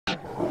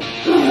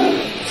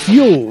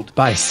fueled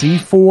by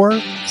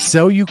C4,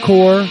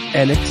 Cellucor,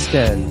 and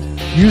Extend.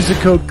 Use the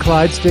code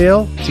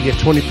Clydesdale to get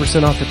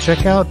 20% off at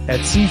checkout at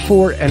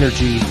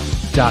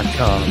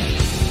c4energy.com.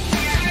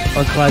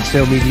 On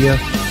Clydesdale Media,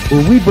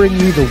 where we bring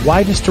you the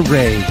widest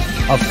array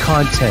of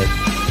content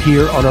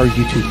here on our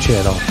YouTube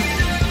channel.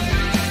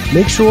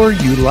 Make sure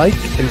you like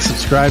and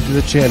subscribe to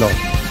the channel.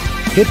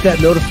 Hit that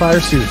notifier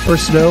so you're the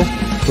first to know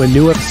when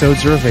new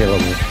episodes are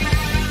available.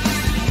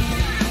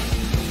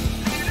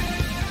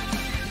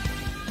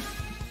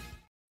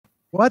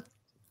 What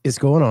is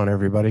going on,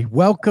 everybody?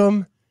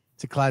 Welcome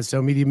to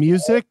Clydesdale Media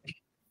Music.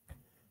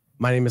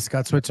 My name is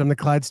Scott Switch. I'm the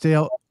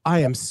Clydesdale. I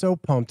am so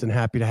pumped and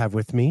happy to have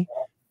with me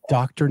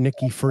Dr.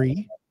 Nikki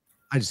Free.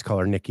 I just call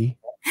her Nikki.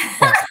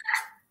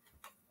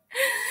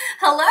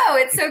 Hello,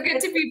 it's so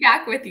good to be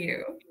back with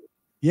you.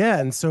 Yeah,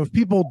 and so if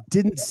people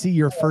didn't see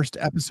your first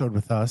episode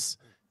with us,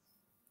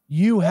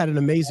 you had an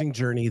amazing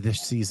journey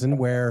this season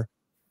where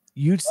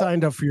you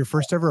signed up for your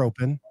first ever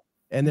open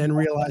and then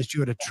realized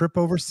you had a trip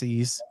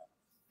overseas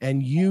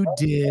and you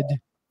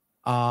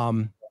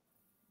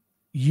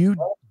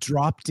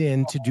dropped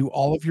in to do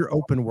all of your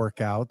open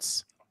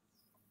workouts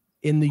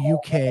in the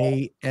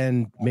UK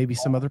and maybe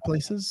some other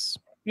places.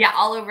 Yeah,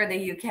 all over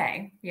the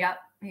UK. Yep.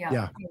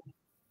 Yeah.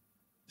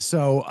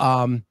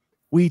 So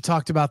we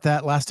talked about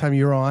that last time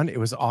you were on. It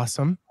was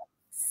awesome.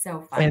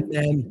 So fun. And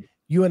then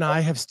you and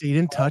I have stayed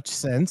in touch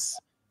since,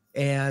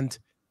 and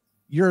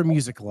you're a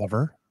music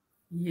lover.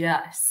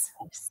 Yes.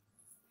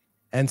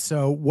 And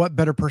so what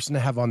better person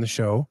to have on the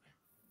show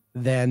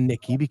than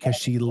Nikki, because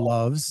she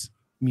loves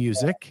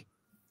music.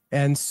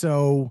 And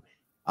so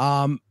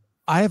I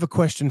have a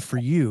question for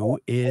you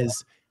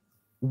is,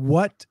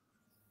 what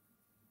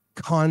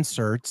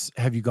concerts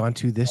have you gone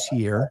to this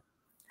year?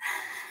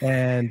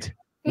 And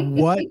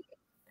what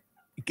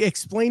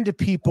explain to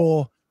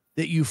people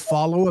that you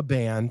follow a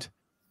band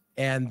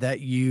and that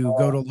you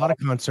go to a lot of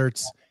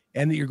concerts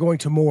and that you're going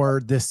to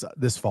more this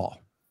fall.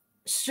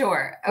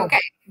 Sure.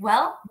 Okay.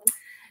 Well,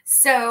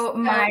 so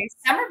my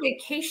summer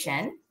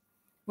vacation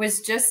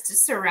was just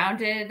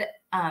surrounded.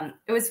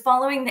 It was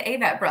following the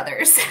Avett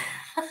Brothers.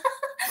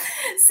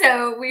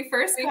 So we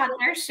first got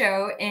their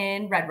show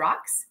in Red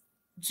Rocks.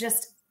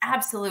 Just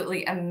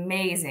absolutely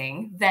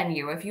amazing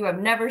venue. If you have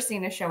never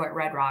seen a show at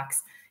Red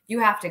Rocks, you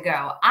have to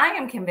go. I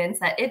am convinced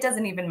that it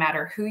doesn't even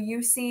matter who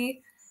you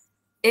see.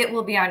 It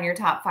will be on your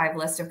top 5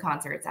 list of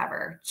concerts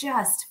ever.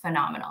 Just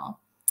phenomenal.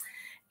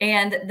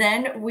 And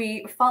then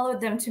we followed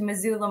them to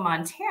Missoula,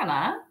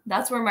 Montana.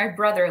 That's where my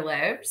brother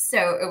lived.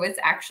 So it was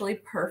actually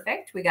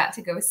perfect. We got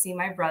to go see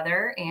my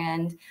brother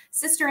and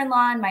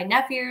sister-in-law and my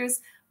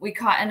nephews. We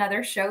caught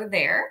another show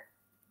there.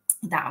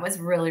 That was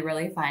really,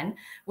 really fun.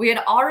 We had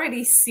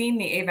already seen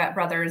the Avett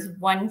Brothers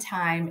one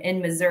time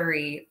in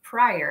Missouri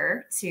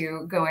prior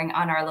to going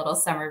on our little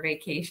summer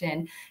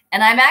vacation.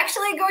 And I'm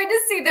actually going to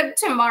see them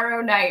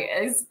tomorrow night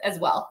as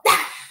well.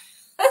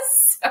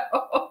 So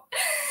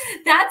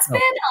that's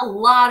been a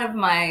lot of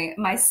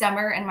my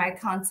summer, and my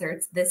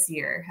concerts this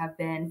year have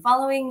been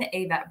following the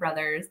Avett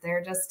Brothers.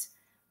 They're just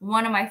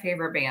one of my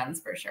favorite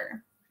bands for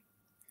sure.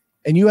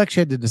 And you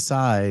actually had to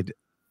decide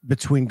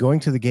between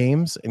going to the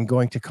games and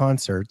going to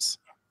concerts.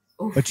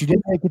 Oof. But you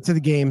didn't make it to the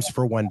games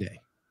for one day.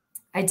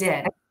 I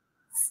did.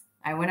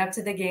 I went up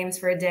to the games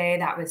for a day.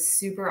 That was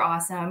super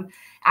awesome.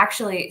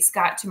 Actually,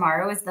 Scott,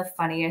 tomorrow is the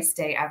funniest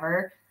day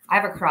ever. I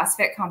have a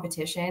CrossFit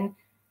competition,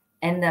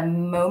 and the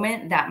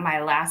moment that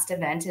my last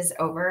event is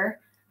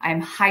over,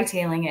 I'm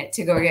hightailing it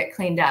to go get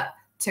cleaned up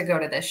to go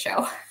to this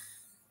show.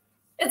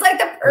 It's like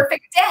the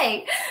perfect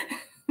day.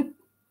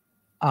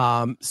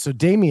 So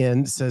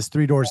Damien says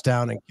 3 Doors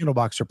Down and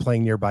Candlebox are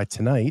playing nearby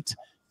tonight,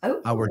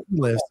 where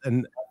he lives.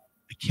 And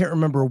I can't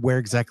remember where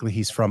exactly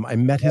he's from. I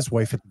met his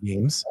wife at the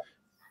games,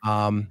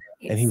 and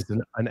he's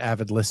an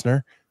avid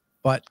listener.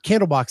 But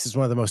Candlebox is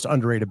one of the most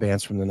underrated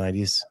bands from the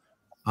 90s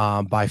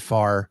by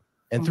far.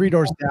 And 3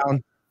 Doors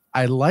Down,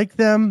 I like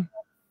them.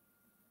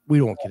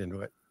 We won't get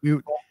into it.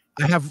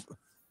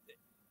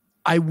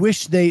 I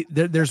wish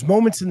there's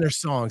moments in their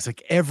songs,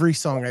 like every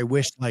song, I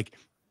wish like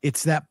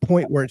it's that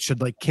point where it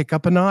should like kick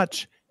up a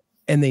notch,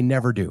 and they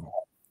never do.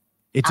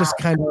 It just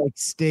kind of like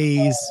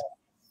stays.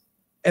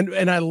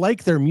 And I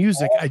like their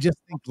music. I just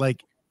think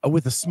like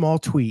with a small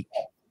tweak,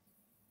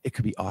 it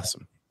could be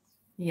awesome.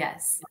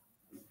 Yes.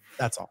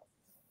 That's all.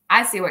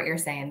 I see what you're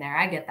saying there.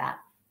 I get that.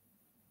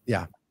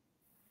 Yeah.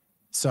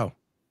 So,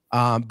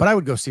 but I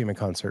would go see them in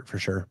concert for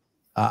sure.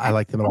 I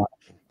like them a lot.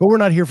 But we're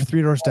not here for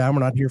 3 Doors Down.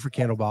 We're not here for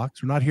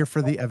Candlebox. We're not here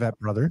for the Avett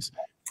Brothers.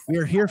 We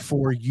are here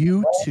for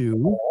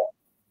U2.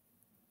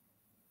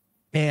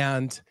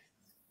 And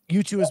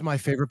U2 is my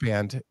favorite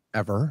band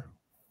ever.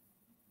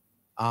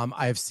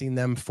 I have seen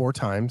them 4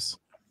 times.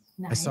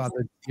 Nice. I saw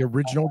the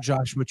original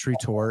Joshua Tree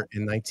tour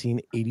in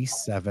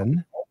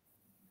 1987.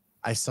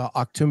 I saw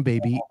Octoon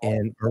Baby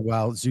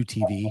Zoo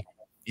TV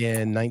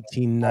in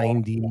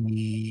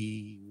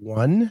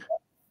 1991.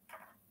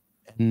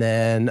 And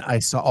then I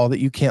saw All That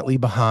You Can't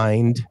Leave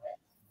Behind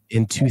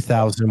in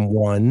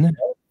 2001.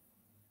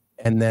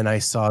 And then I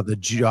saw the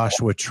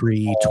Joshua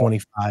Tree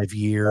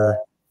 25-year,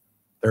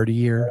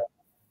 30-year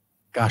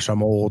Gosh,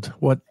 I'm old.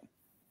 What?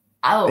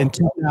 Oh, in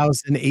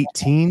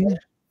 2018.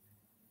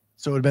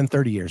 So it would have been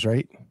 30 years,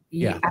 right?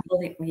 Yeah. I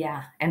believe,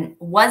 yeah. And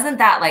wasn't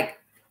that like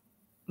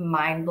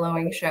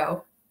mind-blowing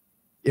show?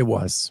 It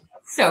was.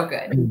 So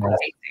good.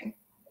 Amazing.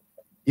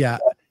 Yeah.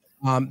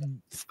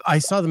 I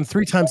saw them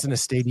 3 times in a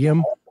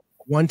stadium,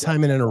 1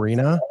 time in an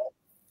arena.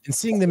 And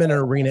seeing them in an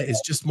arena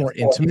is just more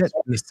intimate,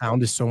 and the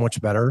sound is so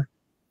much better.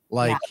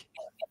 Like,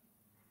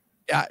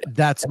 yeah,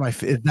 that's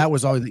that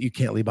was always that You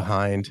Can't Leave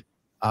Behind,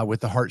 with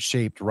the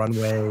heart-shaped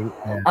runway.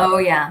 And, oh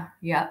yeah,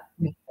 yeah,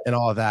 and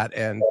all of that.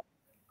 And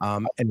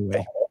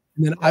anyway,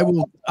 and then I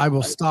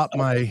will stop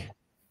my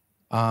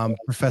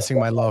professing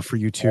my love for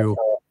U2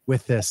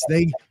 with this.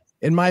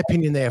 In my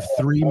opinion, they have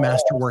 3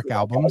 masterwork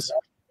albums,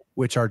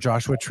 which are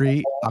Joshua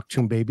Tree,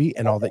 Achtung Baby,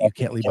 and All That You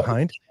Can't Leave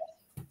Behind.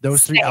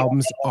 Those 3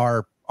 albums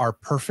are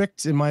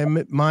perfect in my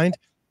mind,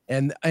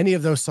 and any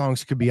of those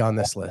songs could be on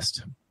this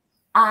list.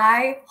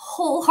 I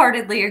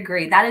wholeheartedly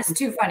agree. That is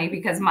too funny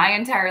because my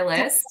entire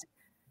list,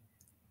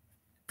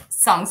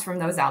 songs from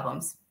those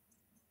albums.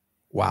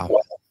 Wow.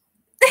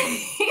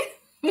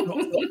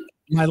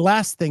 My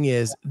last thing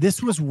is,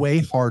 this was way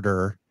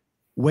harder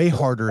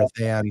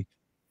than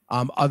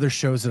other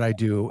shows that I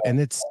do, and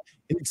it's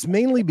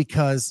mainly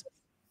because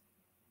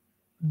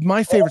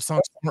my favorite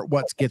songs aren't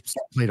what gets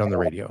played on the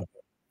radio.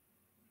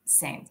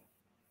 Same.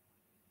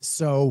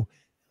 So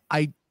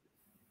I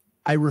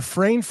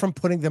refrained from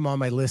putting them on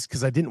my list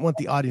because I didn't want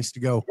the audience to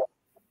go,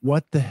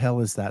 what the hell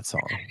is that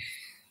song?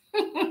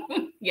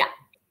 Yeah.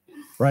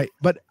 Right.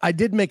 But I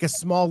did make a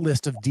small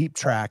list of deep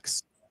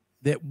tracks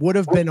that would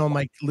have been on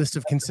my list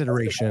of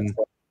consideration.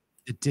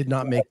 It did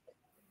not make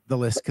the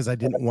list because I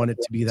didn't want it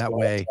to be that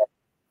way.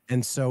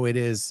 And so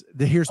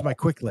here's my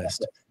quick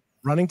list.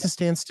 Running to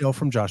Stand Still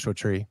from Joshua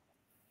Tree,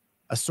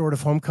 A Sort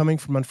of Homecoming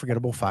from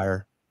Unforgettable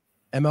Fire,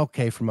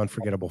 MLK from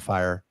Unforgettable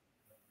Fire,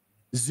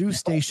 Zoo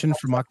Station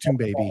from Achtung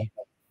Baby,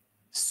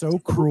 So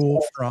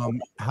Cruel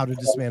from How to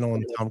Dismantle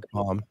an Atomic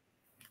Bomb,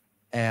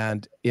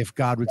 and If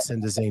God Would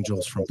Send His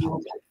Angels from Pop.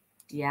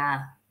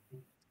 Yeah.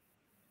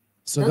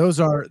 So those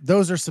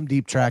are some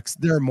deep tracks.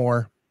 There are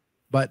more,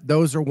 but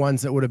those are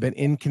ones that would have been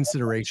in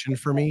consideration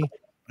for me.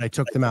 But I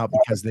took them out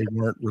because they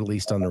weren't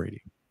released on the radio.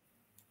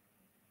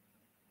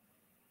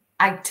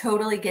 I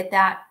totally get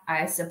that.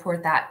 I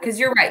support that because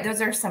you're right.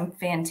 Those are some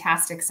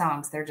fantastic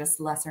songs. They're just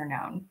lesser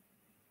known.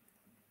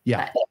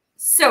 Yeah. But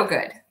so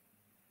good.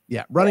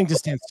 Yeah. Running to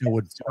Stand Still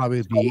would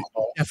probably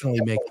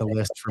definitely make the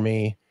list for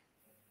me.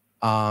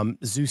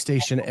 Zoo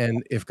Station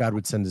and If God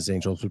Would Send His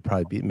Angels would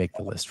probably make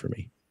the list for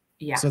me.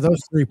 Yeah. So those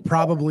 3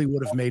 probably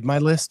would have made my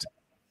list.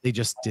 They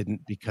just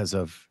didn't because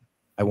of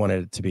I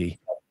wanted it to be.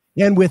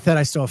 And with that,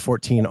 I still have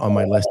 14 on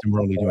my list, and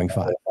we're only doing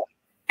 5.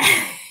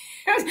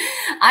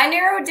 I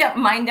narrowed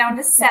mine down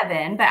to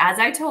 7, but as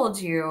I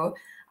told you,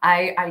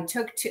 I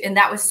took 2, and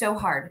that was so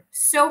hard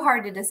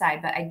to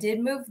decide. But I did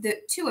move the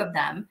 2 of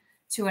them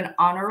to an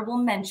honorable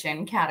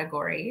mention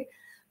category.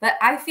 But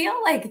I feel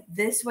like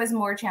this was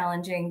more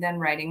challenging than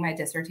writing my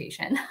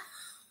dissertation.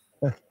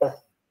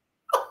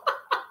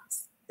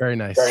 Very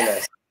nice. Very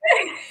nice.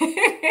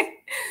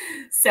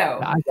 So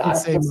I can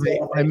say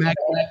my math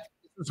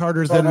was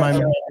harder than my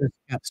master's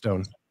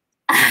capstone.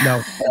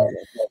 No,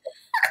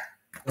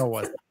 no,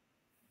 what?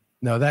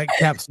 No, that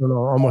capstone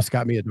almost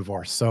got me a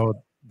divorce. So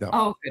no.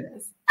 Oh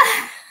goodness.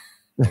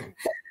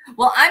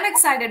 Well, I'm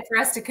excited for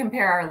us to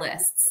compare our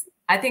lists.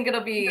 I think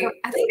it'll be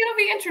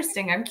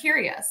interesting. I'm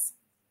curious.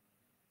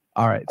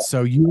 All right.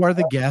 So you are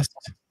the guest.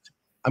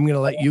 I'm going to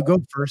let you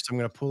go first. I'm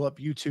going to pull up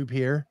YouTube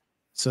here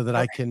so that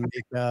I can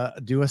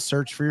do a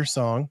search for your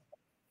song.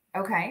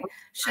 Okay.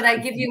 Should I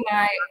give you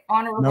my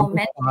honorable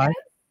mention?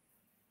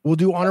 We'll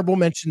do honorable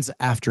mentions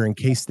after in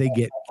case they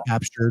get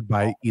captured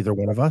by either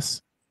one of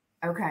us.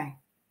 Okay.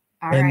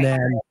 All right.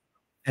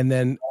 And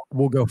then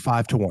we'll go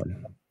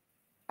 5-1.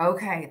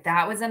 Okay.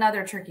 That was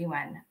another tricky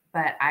one,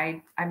 but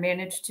I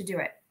managed to do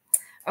it.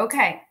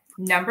 Okay.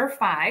 Number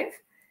 5.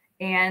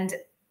 And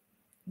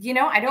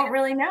I don't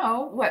really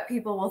know what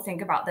people will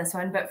think about this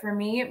one, but for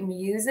me,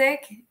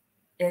 music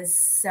is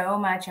so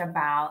much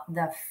about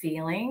the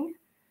feeling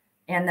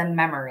and the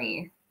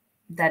memory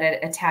that it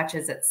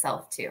attaches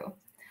itself to.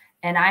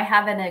 And I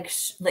have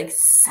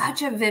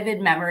such a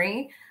vivid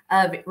memory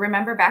of,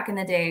 remember back in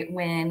the day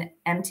when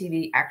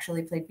MTV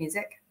actually played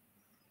music?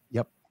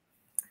 Yep.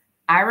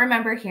 I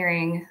remember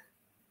hearing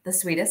The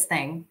Sweetest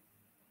Thing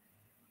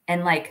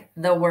and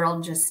the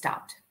world just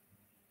stopped.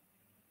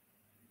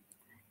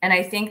 And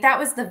I think that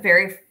was the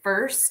very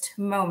first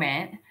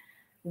moment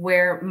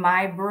where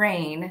my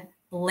brain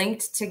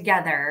linked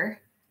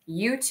together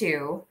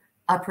U2,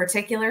 a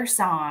particular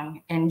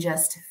song, and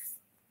just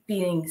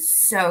being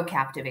so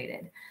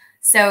captivated.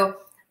 So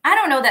I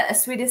don't know that A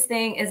Sweetest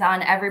Thing is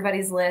on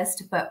everybody's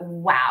list, but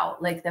wow,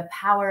 the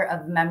power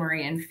of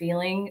memory and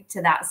feeling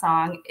to that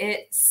song,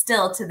 it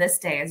still to this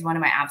day is one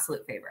of my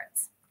absolute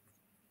favorites.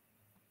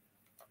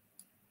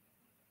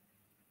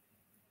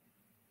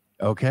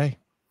 Okay.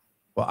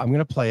 Well, I'm going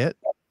to play it.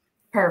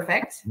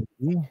 Perfect.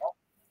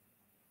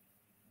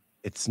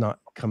 It's not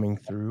coming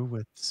through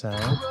with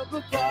sound.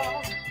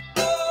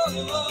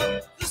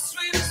 the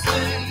sweetest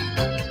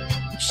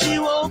thing. She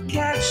won't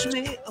catch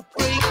me or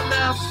break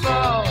my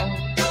fall.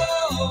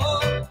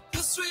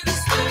 The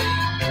sweetest thing.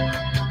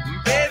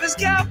 Baby's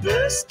got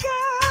blue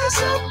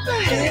skies up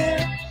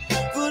ahead,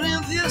 but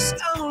in this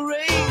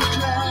rain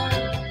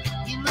cloud,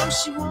 you know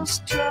she wants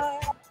to try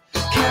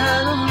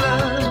kind of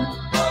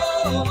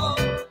love.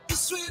 The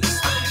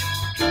sweetest thing.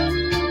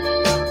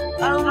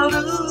 I'm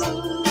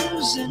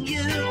losing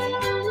you.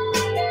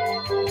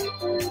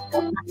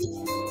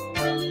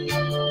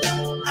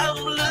 I'm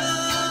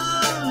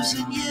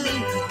losing you.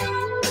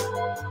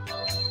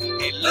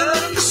 Hey,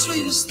 love, the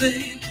sweetest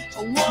thing. I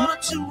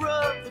want to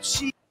run, but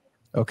she.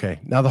 Okay,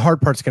 now the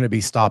hard part's going to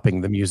be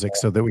stopping the music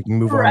so that we can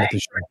move on with the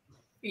show.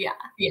 Yeah.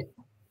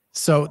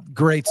 So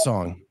great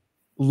song.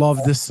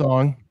 Love this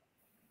song.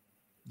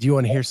 Do you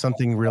want to hear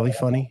something really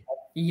funny?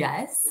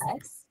 Yes.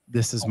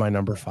 This is my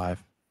number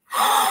 5.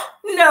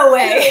 No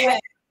way.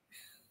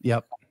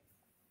 Yep.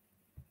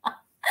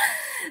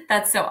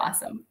 That's so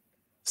awesome.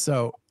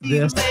 So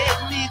this.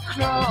 You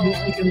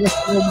can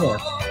listen a little more.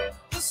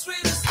 the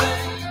sweetest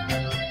thing.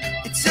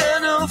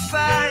 Eternal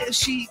fire,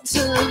 she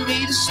turned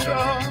me to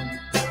straw.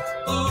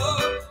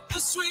 Oh, the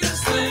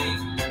sweetest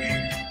thing.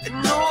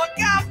 And no, I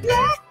got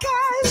black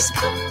eyes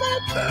from my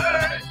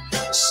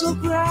birth, so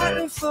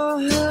bright for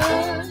her.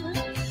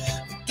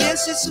 I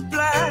guess it's a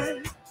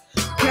blind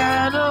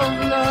kind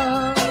of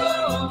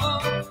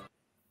love.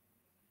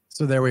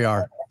 So there we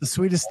are. The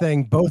sweetest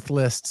thing, both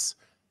lists,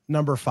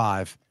 number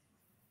 5.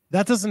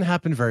 That doesn't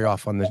happen very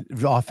often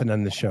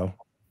on the show.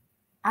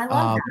 I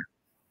love that.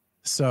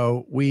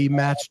 So we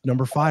matched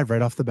number 5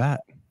 right off the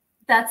bat.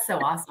 That's so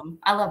awesome.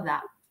 I love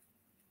that.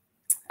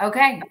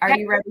 Okay. Are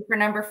you ready for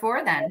number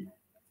 4 then?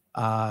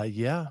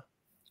 Yeah.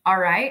 All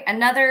right.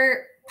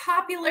 Another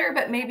popular,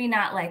 but maybe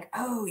not like,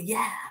 oh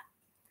yeah,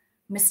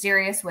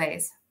 Mysterious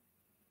Ways.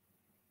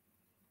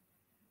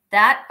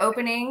 That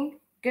opening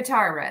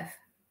guitar riff.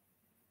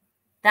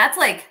 That's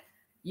like,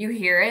 you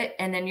hear it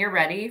and then you're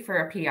ready for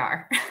a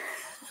PR.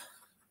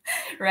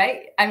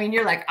 Right? I mean,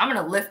 you're like, I'm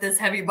going to lift this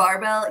heavy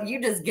barbell.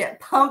 You just get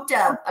pumped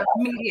up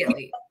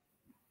immediately.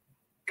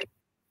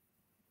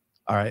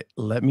 All right.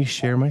 Let me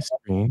share my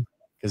screen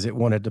because it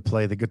wanted to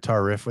play the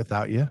guitar riff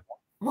without you.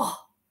 Whoa.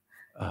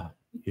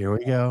 Here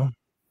we go.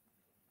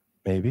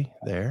 Maybe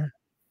there.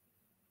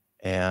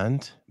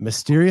 And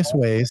Mysterious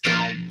Ways.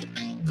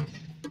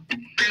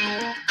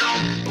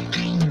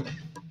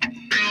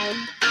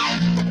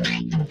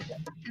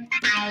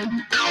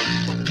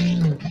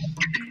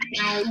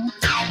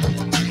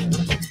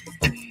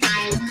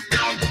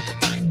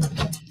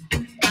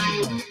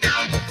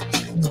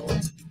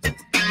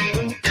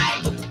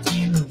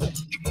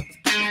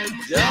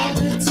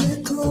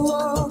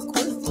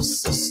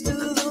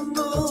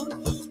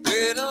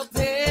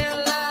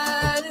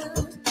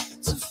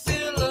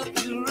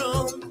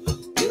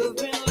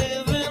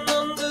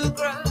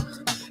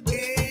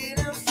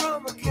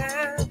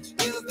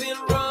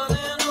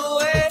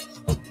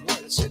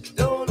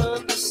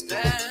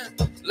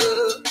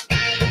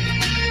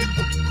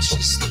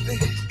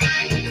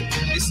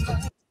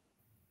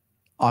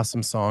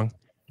 Awesome song.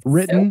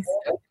 Written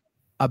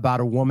about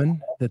a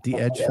woman that the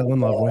Edge fell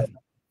in love with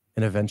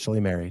and eventually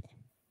married.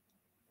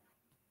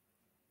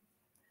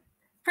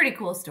 Pretty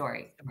cool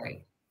story.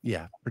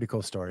 Yeah, pretty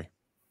cool story.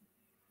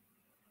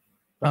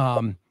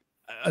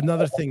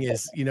 Another thing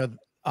is,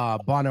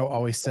 Bono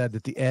always said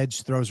that the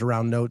Edge throws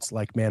around notes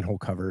like manhole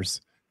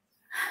covers.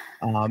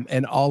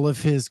 And all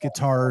of his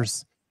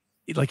guitars,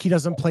 like he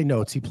doesn't play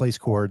notes, he plays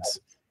chords.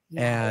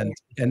 Yeah.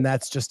 And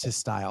that's just his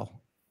style.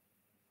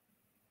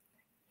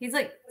 He's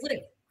like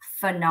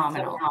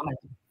phenomenal.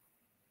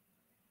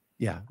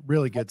 Yeah,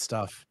 really good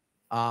stuff.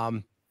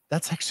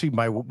 That's actually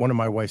one of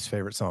my wife's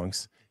favorite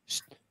songs.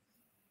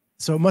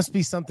 So it must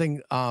be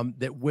something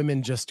that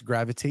women just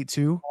gravitate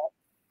to.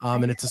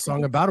 And it's a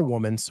song about a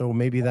woman, so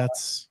maybe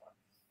that's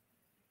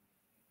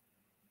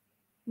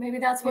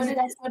what it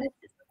is.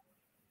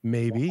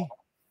 Maybe.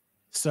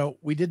 So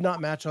we did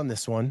not match on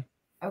this one.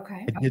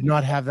 Okay. I did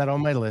not have that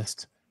on my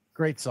list.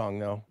 Great song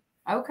though.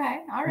 Okay.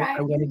 All right.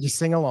 I wanted to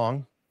sing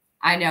along.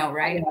 I know,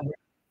 right?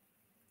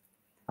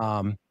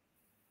 So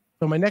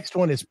my next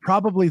one is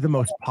probably the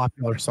most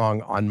popular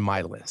song on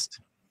my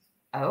list.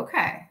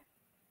 Okay.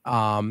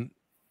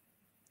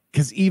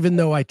 Because even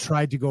though I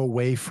tried to go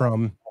away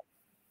from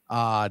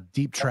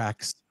deep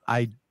tracks,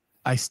 I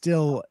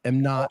still am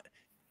not.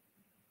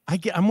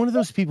 I'm one of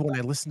those people when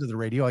I listen to the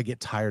radio, I get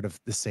tired of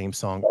the same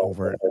song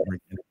over and over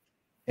again.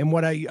 And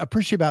what I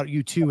appreciate about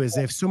U2 is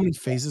they have so many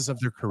phases of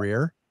their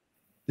career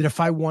that if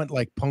I want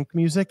like punk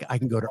music, I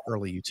can go to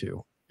early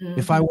U2. Mm-hmm.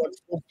 If I want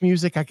folk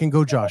music, I can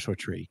go Joshua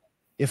Tree.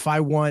 If I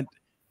want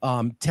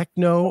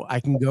techno, I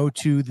can go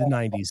to the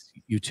 90s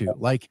U2.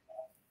 Like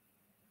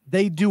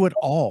they do it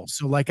all.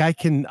 So like I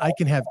can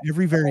have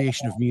every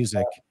variation of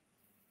music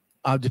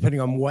depending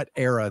on what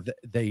era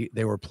they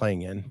were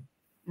playing in.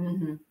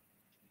 Mm-hmm.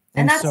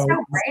 And that's so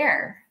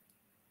rare.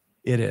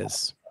 It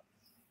is.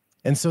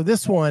 And so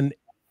this one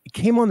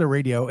came on the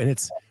radio and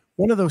it's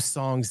one of those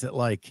songs that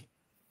like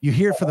you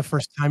hear it for the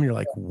first time. You're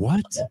like,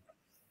 what?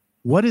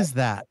 What is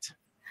that?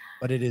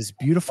 But it is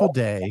Beautiful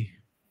Day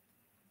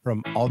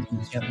from All That You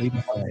Can't Leave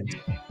Behind.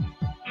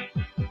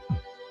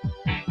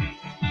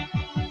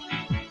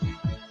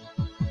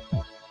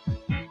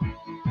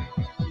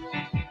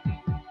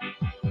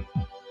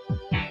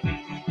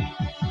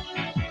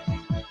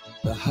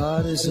 The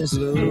heart is a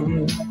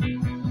blue,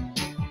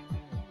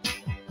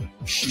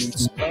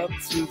 shoots up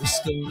through the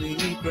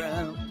stony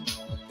ground.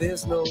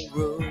 There's no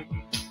room,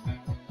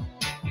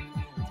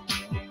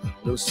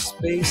 no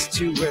space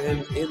to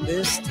rent in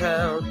this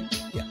town.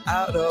 You're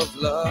out of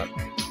luck,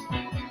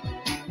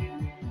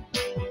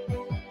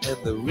 and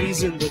the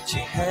reason that you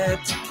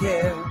had to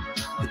care,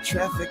 the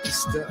traffic is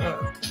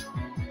stuck,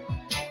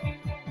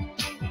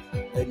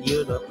 and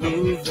you're not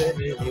moving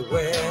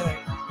anywhere.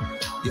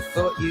 You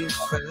thought you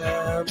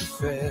found a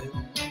friend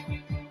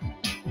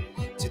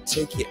to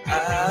take you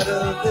out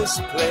of this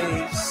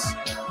place,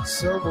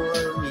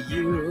 someone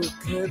you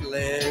could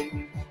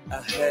lend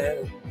a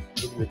hand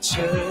in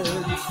return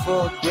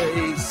for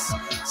grace.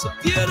 It's a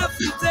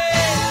beautiful day.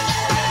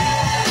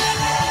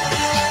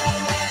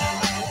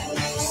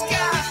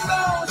 Sky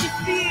falls, you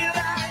feel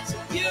like it's a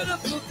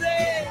beautiful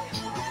day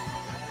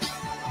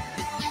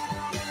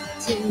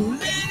to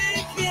let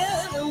it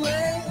get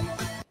away.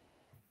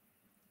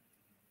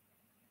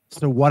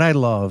 So what I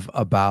love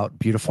about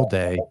Beautiful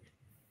Day,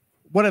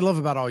 what I love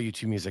about all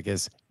U2 music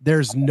is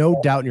there's no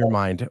doubt in your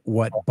mind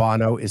what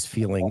Bono is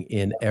feeling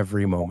in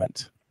every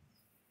moment.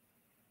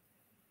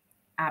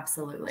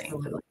 Absolutely.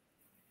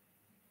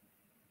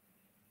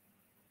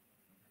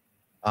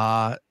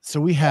 So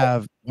we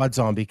have Wad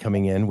Zombie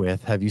coming in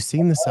with, have you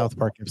seen the South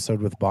Park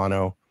episode with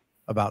Bono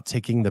about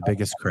taking the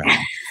biggest crap?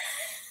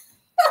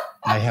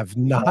 I have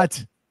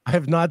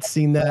not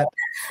seen that.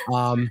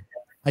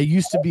 I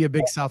used to be a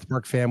big South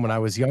Park fan when I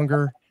was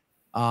younger.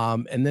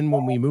 And then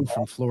when we moved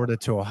from Florida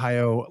to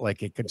Ohio,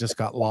 like it just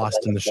got lost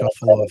in the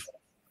shuffle of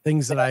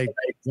things that I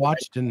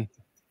watched, and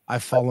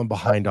I've fallen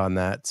behind on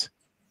that.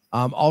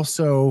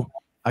 Also,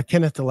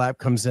 Kenneth DeLapp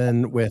comes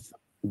in with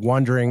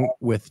Wandering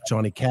with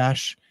Johnny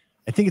Cash.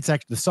 I think it's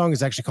actually, the song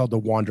is actually called The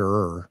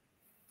Wanderer.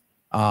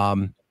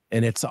 And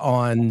it's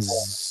on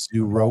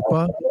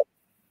Zooropa.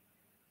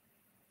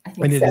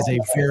 And it is a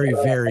very,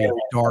 very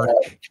dark,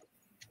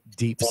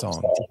 deep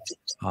song.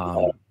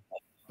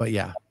 But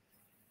yeah,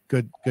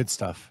 good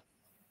stuff.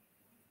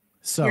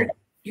 So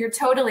you're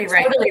totally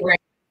right.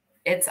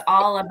 It's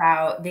all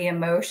about the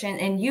emotion,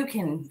 and you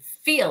can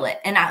feel it.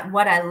 And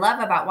what I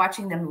love about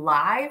watching them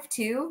live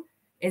too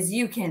is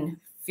you can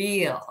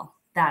feel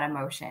that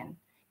emotion,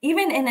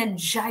 even in a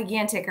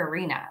gigantic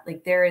arena.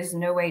 Like there is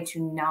no way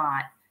to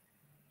not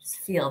just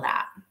feel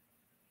that.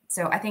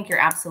 So I think you're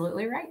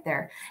absolutely right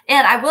there.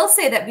 And I will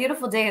say that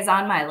Beautiful Day is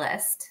on my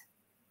list.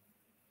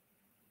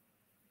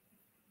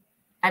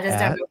 I just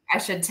don't know if I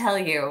should tell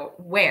you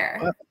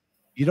where.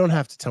 You don't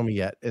have to tell me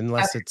yet,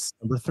 unless it's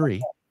number 3.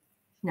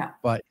 No.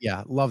 But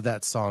yeah, love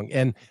that song.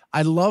 And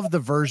I love the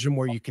version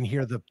where you can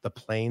hear the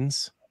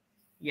planes.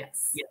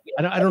 Yes.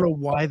 I don't know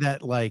why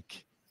that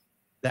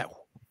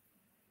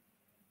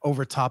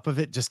over top of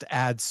it just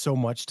adds so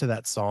much to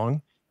that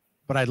song,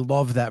 but I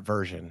love that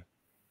version.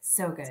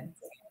 So good.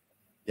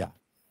 Yeah.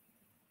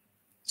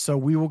 So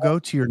we will go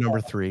to your number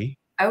 3.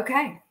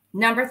 Okay.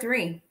 Number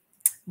 3.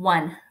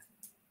 1.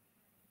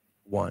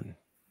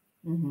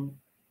 Mm-hmm.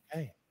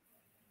 Okay.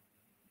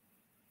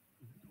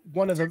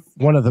 One of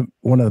the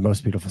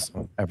most beautiful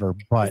songs ever,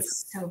 but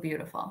it's so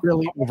beautiful.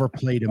 Really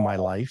overplayed in my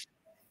life.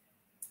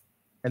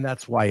 And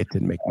that's why it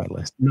didn't make my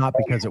list. Not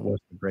because it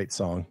wasn't a great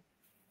song.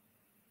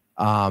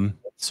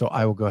 So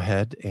I will go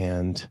ahead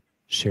and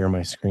share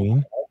my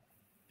screen,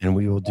 and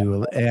we will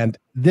do and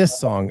this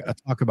song,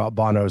 talk about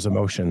Bono's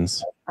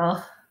emotions.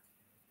 Oh,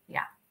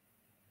 yeah.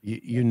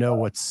 You know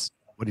what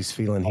he's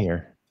feeling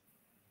here.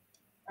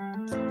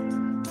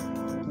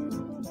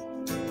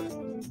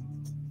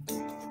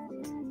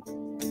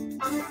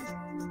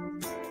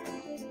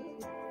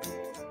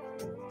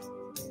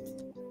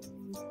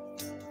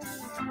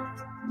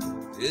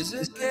 Is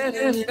it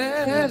getting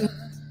better?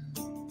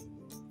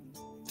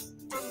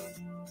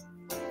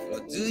 Or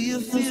do you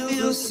feel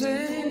the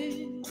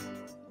same?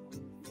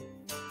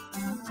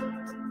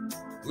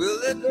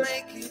 Will it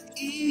make it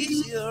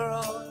easier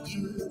on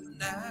you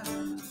now?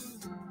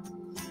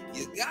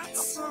 You got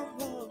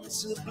someone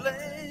to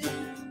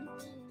blame.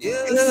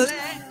 You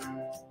say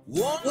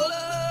one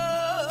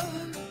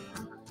love,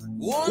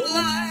 one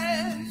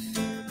life,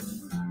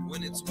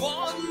 when it's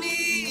one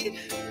need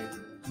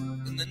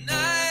in the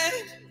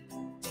night.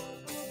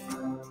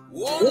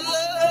 One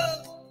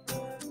love,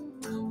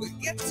 we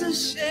get to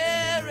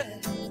share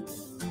it.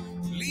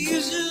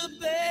 Leaves you,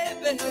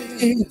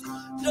 baby,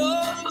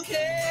 don't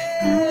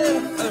care.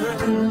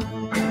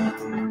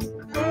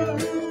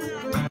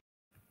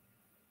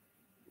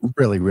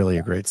 Really, really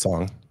a great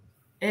song.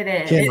 It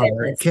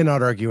is.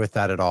 Cannot argue with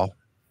that at all.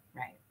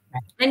 Right.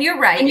 And you're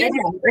right. It is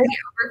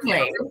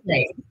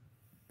overplayed.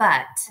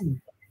 But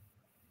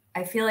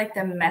I feel like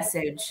the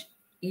message,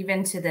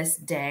 even to this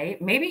day,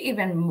 maybe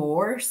even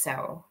more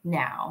so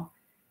now,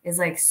 is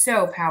like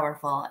so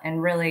powerful,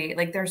 and really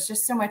like there's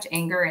just so much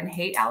anger and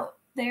hate out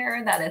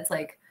there that it's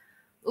like,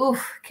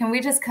 oof, can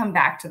we just come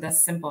back to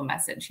this simple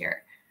message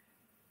here?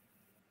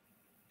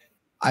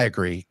 I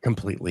agree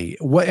completely.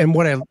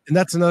 And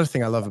that's another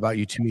thing I love about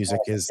U2 music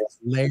is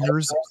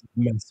layers of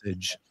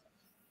message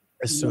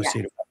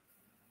associated.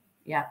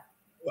 Yeah.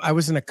 I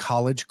was in a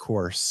college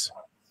course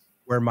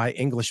where my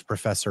English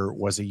professor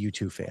was a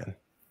U2 fan.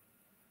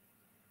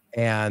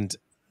 And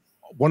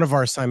one of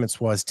our assignments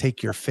was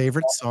take your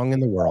favorite song in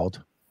the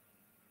world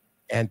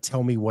and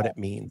tell me what it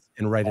means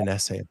and write an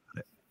essay about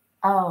it.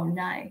 Oh,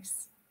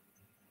 nice.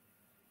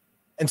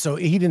 And so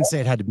he didn't say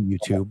it had to be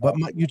U2, but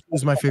U2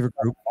 was my favorite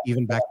group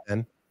even back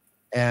then.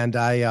 And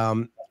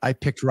I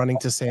picked Running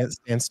to Stand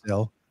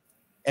Still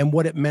and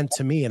what it meant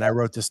to me. And I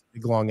wrote this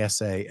big long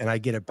essay and I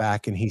get it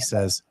back and he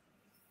says,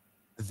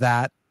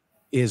 that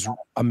is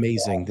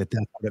amazing that's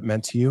what it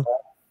meant to you.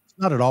 It's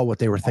not at all what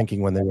they were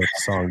thinking when they wrote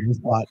the song. They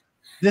thought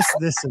this,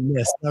 and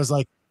this. And I was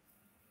like,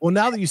 well,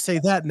 now that you say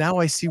that, now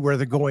I see where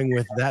they're going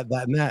with that,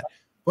 and that.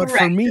 But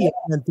for me, it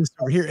meant this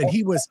over here. And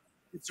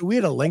so we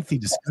had a lengthy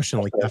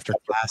discussion like after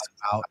class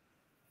about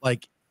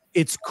like,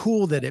 it's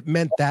cool that it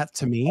meant that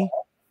to me.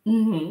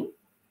 Mm-hmm.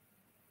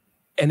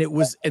 And it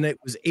was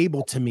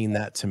able to mean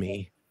that to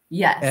me.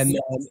 Yes.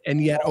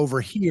 And yet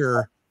over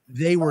here,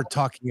 they were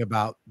talking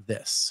about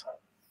this.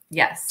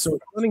 Yes. So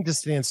it's Running to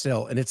Stand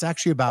Still. And it's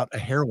actually about a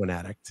heroin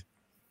addict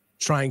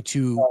trying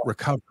to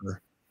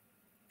recover.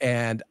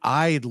 And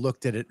I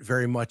looked at it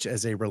very much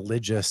as a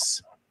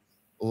religious,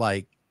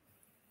 like,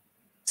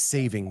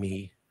 saving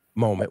me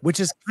moment, which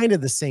is kind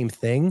of the same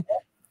thing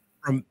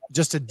from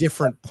just a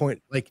different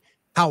point, like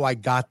how I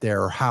got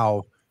there or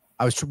how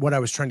what I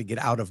was trying to get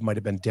out of might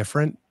have been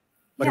different,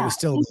 but it was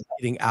still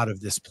getting out of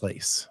this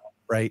place.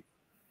 Right.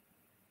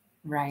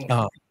 Right.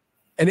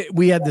 And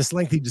we had this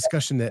lengthy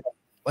discussion that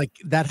like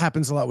that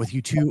happens a lot with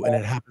U2 and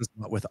it happens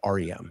a lot with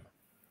REM.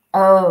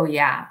 Oh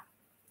yeah.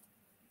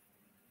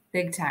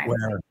 Big time.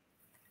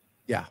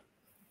 Yeah.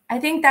 I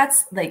think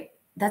that's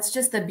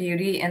just the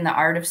beauty in the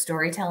art of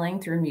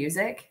storytelling through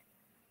music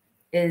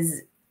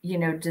is,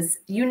 just,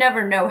 you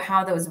never know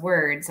how those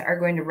words are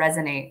going to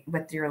resonate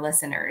with your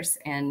listeners.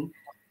 And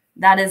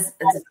that is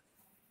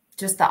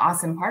just the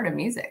awesome part of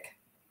music.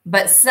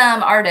 But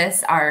some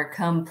artists are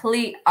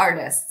complete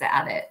artists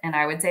at it. And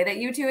I would say that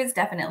U2 is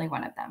definitely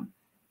one of them.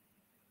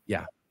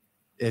 Yeah.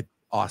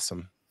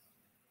 Awesome.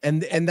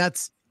 And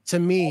that's to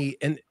me,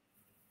 and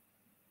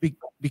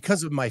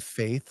because of my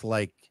faith,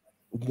 like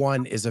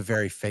One is a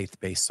very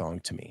faith-based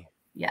song to me.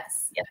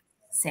 Yes. Yeah.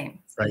 Same.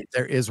 Right.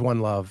 There is one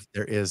love.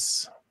 There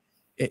is,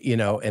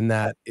 and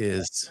that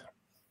is,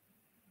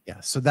 yeah.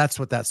 So that's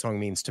what that song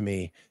means to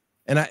me.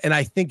 And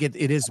I think it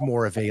is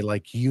more of a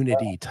like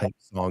unity type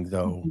song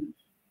though,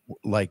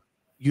 like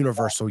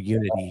universal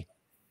unity.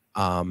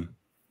 So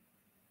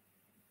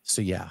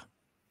yeah.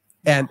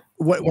 And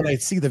when I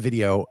see the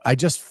video, I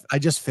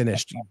just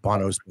finished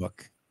Bono's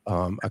book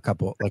a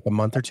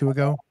month or two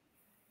ago.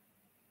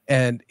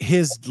 And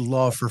his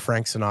love for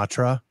Frank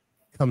Sinatra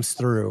comes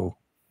through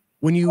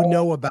when you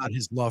know about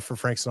his love for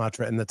Frank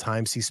Sinatra and the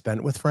times he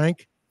spent with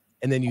Frank.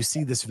 And then you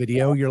see this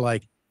video, you're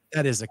like,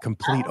 that is a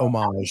complete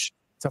homage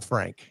to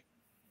Frank.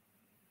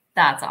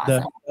 That's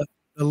awesome.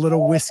 The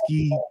little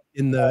whiskey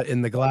in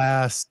the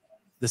glass,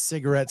 the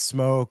cigarette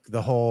smoke,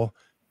 the whole,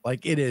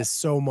 like it is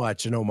so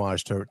much an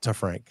homage to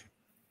Frank.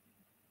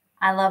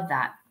 I love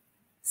that.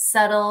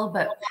 Subtle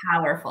but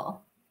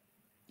powerful.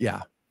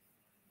 Yeah.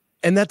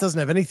 And that doesn't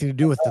have anything to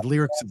do with the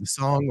lyrics of the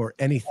song or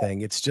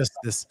anything. It's just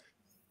this.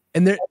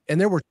 And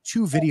there were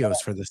two videos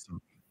for this song.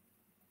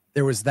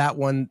 There was that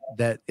one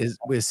that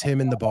was him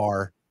in the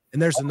bar.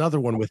 And there's another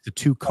one with the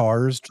two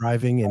cars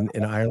driving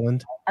in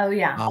Ireland. Oh,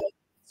 yeah.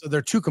 So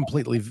they're two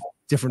completely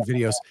different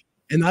videos.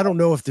 And I don't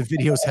know if the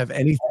videos have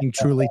anything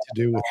truly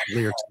to do with the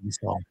lyrics of the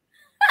song.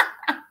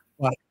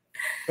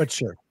 But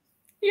sure.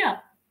 Yeah.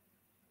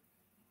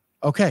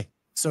 Okay.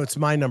 So it's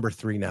my number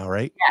 3 now,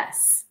 right?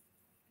 Yes.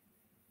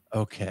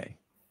 Okay.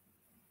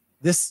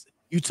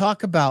 You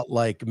talk about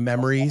like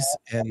memories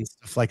and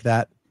stuff like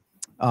that,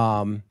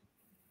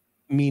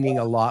 meaning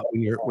a lot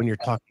when you're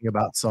talking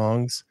about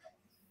songs.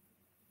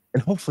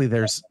 And hopefully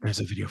there's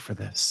a video for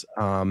this.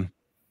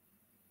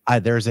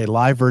 There's a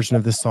live version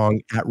of this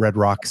song at Red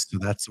Rocks, so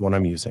that's the one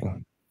I'm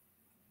using.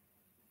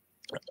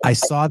 I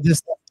saw them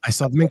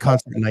in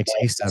concert in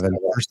 1987,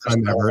 first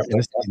time ever in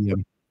a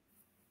stadium.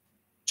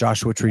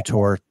 Joshua Tree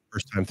tour,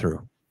 first time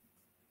through.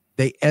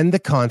 They end the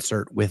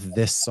concert with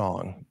this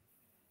song,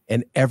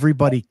 and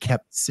everybody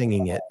kept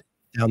singing it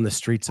down the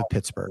streets of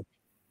Pittsburgh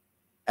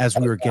as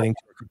we were getting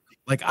to,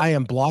 like, I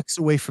am blocks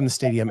away from the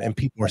stadium and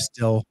people are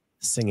still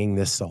singing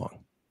this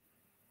song.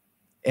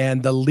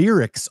 And the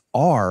lyrics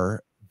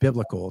are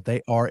biblical.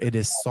 It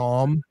is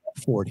Psalm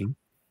 40.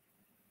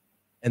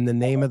 And the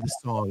name of the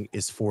song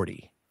is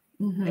 40.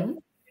 Mm-hmm.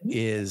 It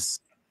is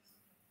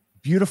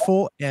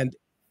beautiful. And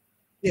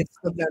it's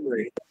the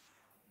memory.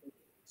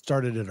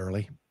 Started it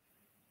early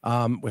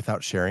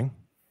without sharing.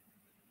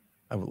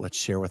 Let's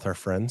share with our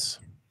friends.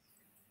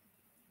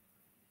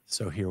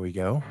 So here we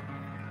go.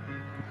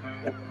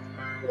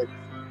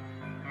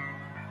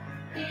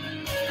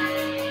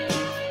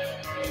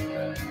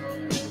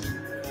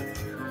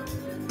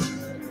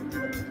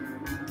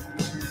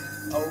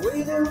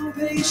 waiting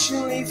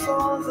patiently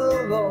for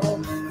the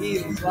Lord. He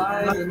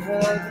applied and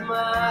heard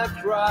my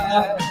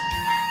cry.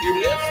 He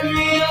lifted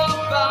me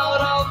up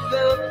out of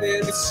the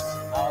pits,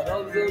 out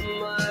of the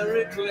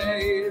miry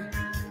clay.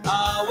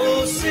 I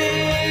will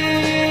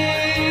sing,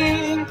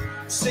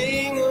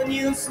 sing a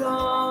new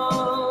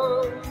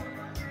song.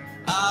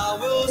 I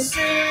will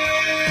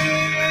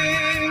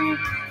sing,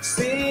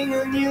 sing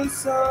a new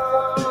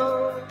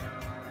song.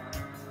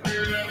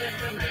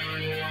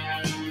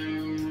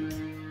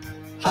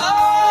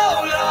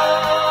 How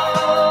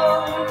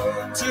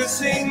long to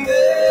sing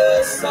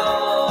this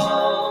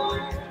song?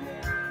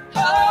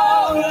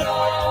 How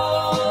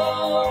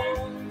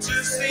long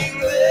to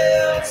sing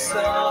this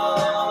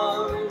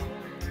song?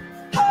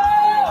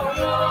 How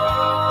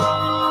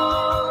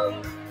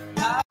long?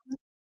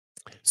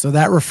 So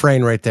that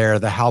refrain right there,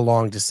 the how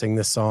long to sing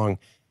this song,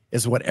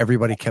 is what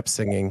everybody kept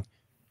singing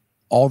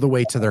all the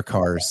way to their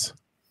cars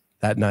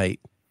that night.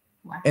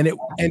 Wow.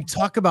 And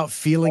talk about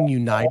feeling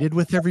united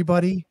with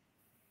everybody.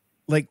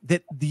 Like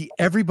that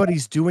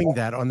everybody's doing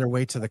that on their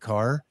way to the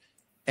car,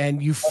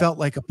 and you felt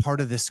like a part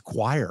of this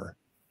choir.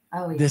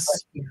 Oh, yeah. This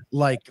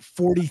like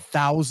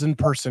 40,000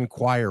 person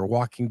choir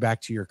walking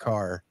back to your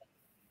car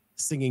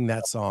singing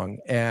that song.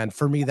 And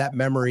for me, that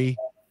memory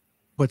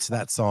puts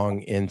that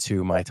song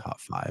into my top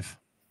 5.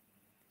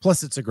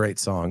 Plus, it's a great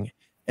song.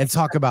 And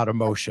talk about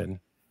emotion.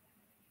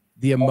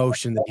 The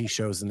emotion that he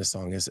shows in the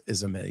song is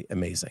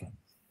amazing.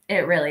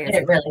 It really is.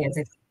 It really is.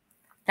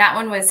 That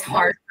one was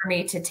hard for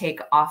me to take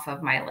off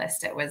of my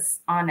list. It was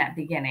on at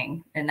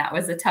beginning, and that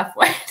was a tough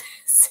one.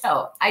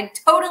 So I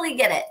totally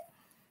get it.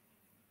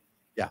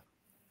 Yeah.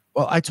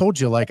 Well, I told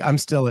you, like, I'm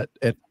still at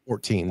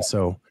 14,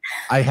 so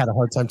I had a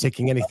hard time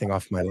taking anything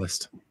off my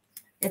list.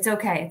 It's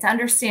okay. It's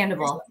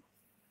understandable.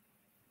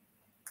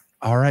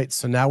 All right.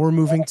 So now we're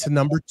moving to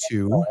number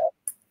 2.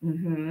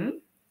 Mm-hmm.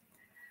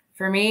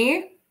 For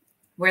me,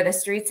 Where the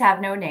Streets Have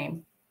No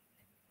Name.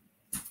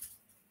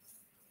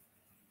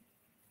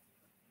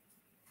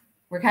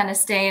 We're kind of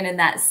staying in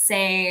that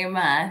same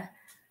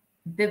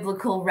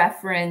biblical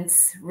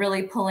reference,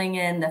 really pulling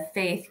in the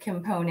faith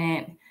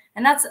component.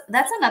 And that's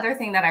another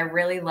thing that I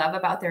really love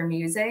about their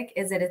music,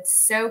 is that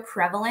it's so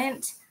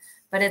prevalent,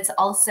 but it's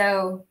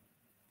also,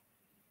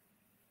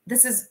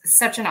 this is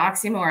such an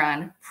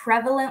oxymoron,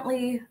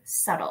 prevalently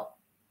subtle.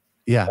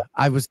 Yeah,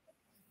 I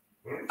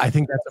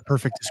think that's a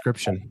perfect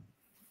description.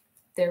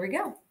 There we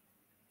go.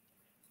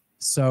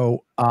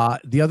 So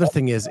the other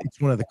thing is, it's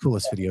one of the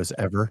coolest videos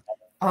ever.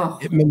 Oh,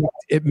 It mimicked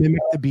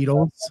the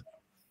Beatles,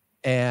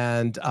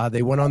 and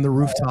they went on the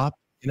rooftop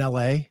in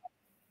LA,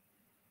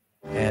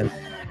 and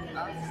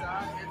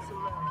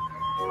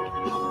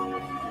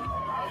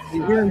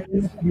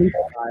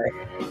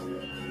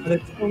but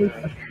it's only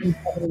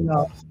coming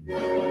up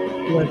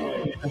with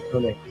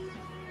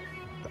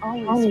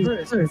Always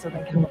first in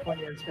Southern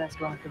California's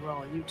best rock and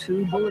roll.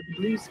 U2, Bullet the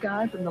Blue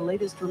Sky from the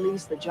latest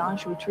release, The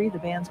Joshua Tree. The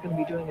band's going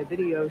to be doing a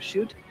video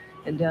shoot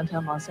in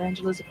downtown Los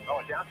Angeles.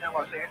 Oh, downtown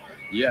Los Angeles?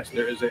 Yes,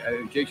 there is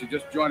in case you're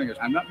just joining us,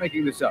 I'm not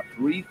making this up,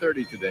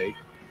 3:30 today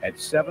at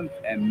 7th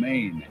and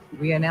Main.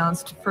 We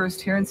announced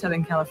first here in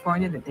Southern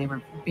California that they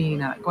were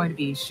going to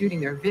be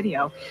shooting their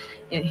video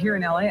here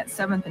in LA at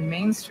 7th and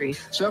Main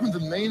Street. 7th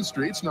and Main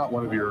Street's not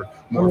one of your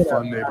more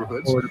fun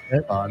neighborhoods.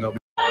 No.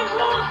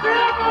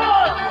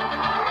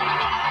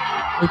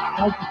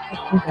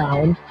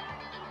 down.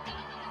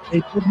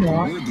 They did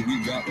not. The word that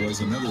we got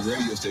was another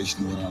radio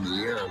station went on the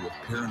air with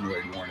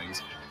paranoid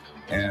warnings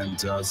and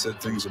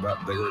said things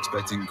about they were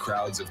expecting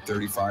crowds of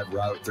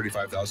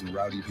 35,000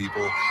 rowdy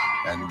people,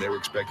 and they were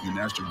expecting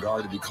the National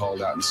Guard to be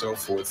called out and so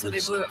forth. So they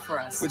blew it for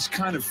us. Which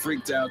kind of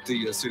freaked out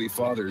the city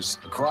fathers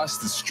across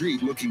the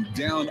street, looking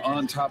down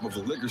on top of a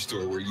liquor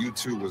store where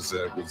U2 was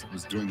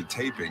doing the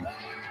taping,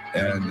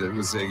 and it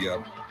was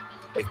a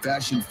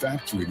fashion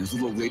factory. There's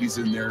little ladies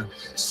in there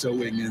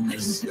sewing in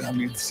this, I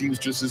mean,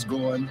 seamstresses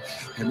going,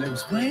 and there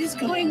was, what is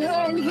going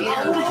on here?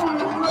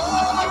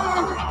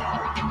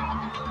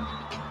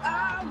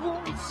 I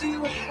want to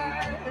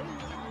hide.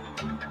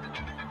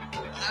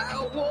 I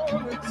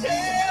want to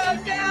tear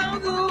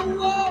down the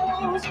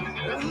walls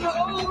and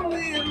hold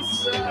me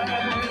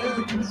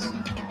inside.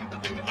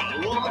 I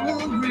want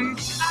to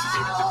reach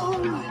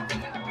out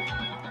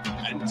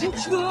and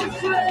touch the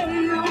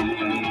flame.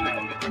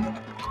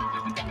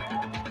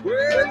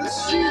 Where the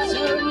streets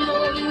have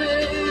no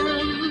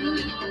name.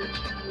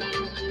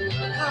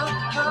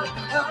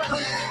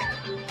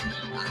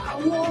 I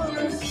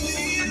wanna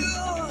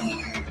feel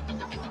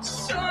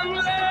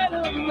sunlight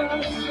on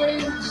my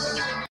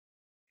face.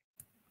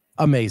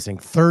 Amazing.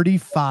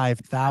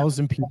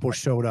 35,000 people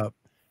showed up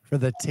for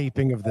the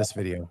taping of this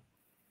video.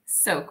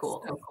 so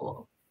cool. So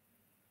cool.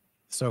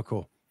 So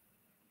cool.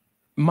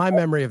 My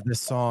memory of this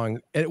song,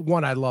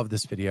 one, I love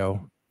this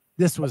video.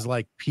 This was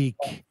like peak.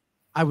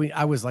 I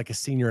was like a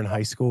senior in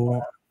high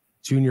school,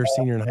 senior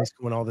in high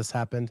school when all this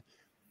happened.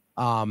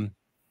 But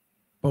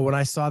when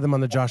I saw them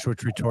on the Joshua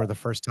Tree tour the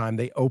first time,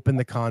 they opened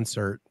the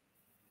concert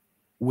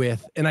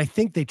with, and I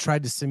think they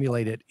tried to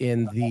simulate it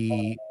in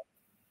the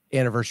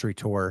anniversary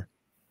tour.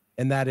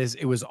 and that is,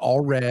 it was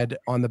all red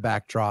on the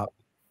backdrop.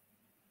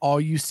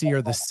 All you see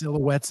are the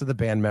silhouettes of the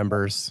band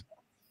members.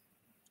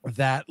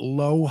 That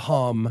low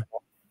hum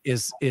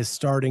is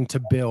starting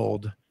to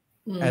build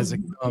as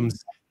it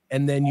comes,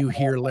 and then you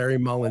hear Larry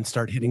Mullen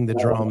start hitting the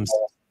drums,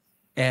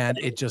 and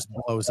it just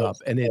blows up,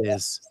 and it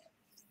was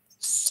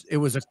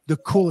the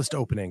coolest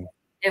opening.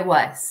 It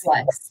was.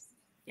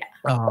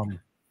 Yeah.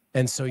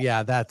 And so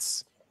yeah,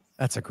 that's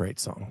a great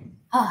song.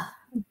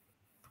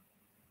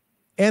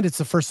 And it's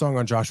the first song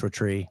on Joshua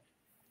Tree,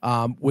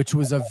 which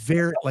was a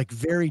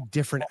very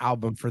different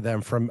album for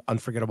them from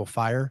Unforgettable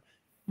Fire.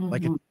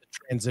 Like a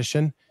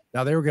transition.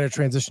 Now they were going to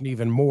transition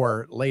even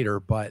more later,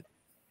 but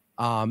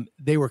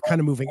they were kind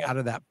of moving out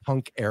of that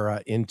punk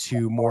era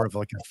into more of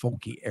like a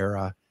folky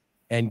era,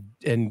 and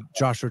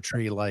Joshua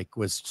Tree like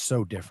was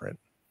so different.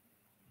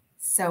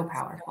 So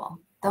powerful.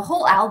 The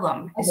whole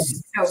album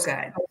is so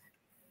good.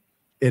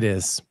 It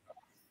is.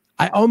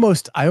 I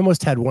almost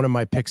had one of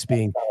my picks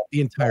being the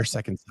entire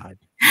second side,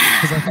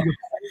 because I think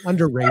it's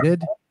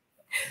underrated.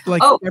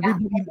 Like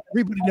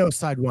everybody knows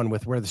side one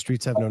with Where the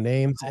Streets Have No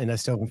Names, and I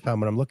Still Haven't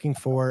Found What I'm Looking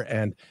For,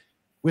 and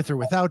With or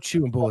Without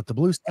You, and Bullet the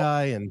Blue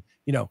Sky, and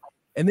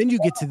and then you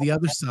get to the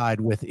other side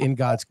with In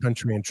God's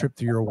Country and Trip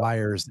Through Your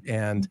Wires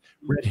and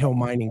Red Hill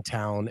Mining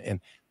Town, and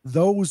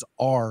those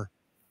are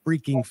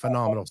freaking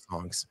phenomenal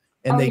songs,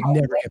 and they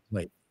never get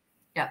played.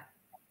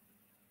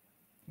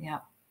 Yeah.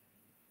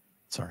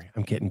 Sorry,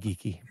 I'm getting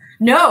geeky.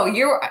 No,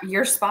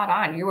 you're spot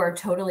on. You are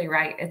totally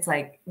right. It's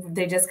like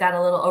they just got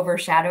a little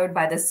overshadowed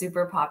by the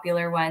super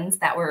popular ones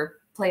that were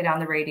played on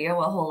the radio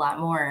a whole lot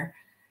more.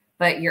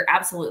 But you're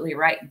absolutely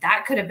right.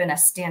 That could have been a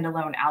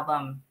standalone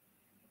album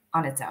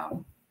on its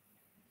own.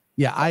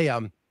 Yeah, I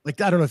don't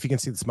know if you can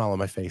see the smile on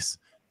my face.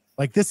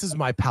 Like, this is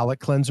my palate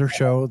cleanser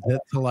show.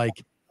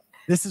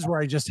 This is where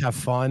I just have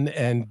fun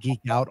and geek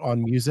out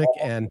on music,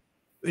 and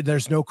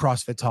there's no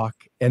CrossFit talk,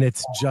 and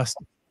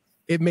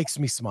it makes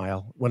me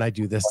smile when I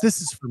do this.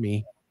 This is for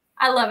me.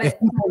 I love it. If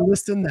people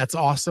listen, that's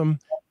awesome.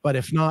 But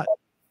if not,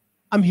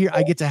 I'm here.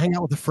 I get to hang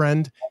out with a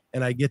friend,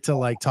 and I get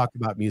to talk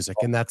about music,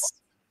 and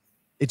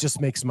it just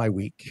makes my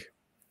week.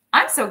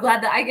 I'm so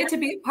glad that I get to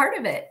be a part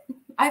of it.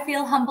 I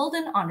feel humbled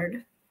and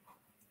honored.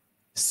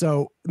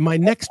 So my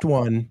next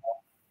one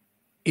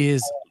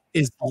is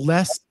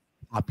less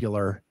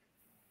popular,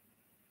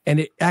 and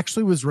it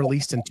actually was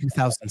released in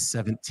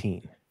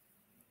 2017.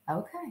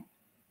 Okay.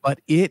 But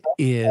it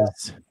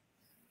is,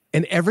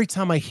 and every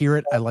time I hear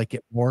it, I like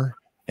it more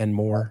and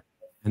more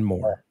and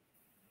more.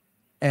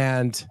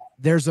 And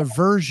there's a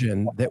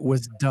version that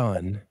was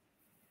done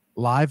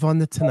live on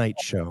The Tonight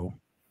Show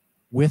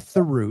with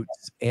The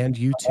Roots and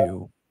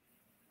U2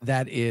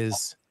 that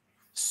is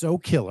so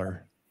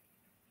killer.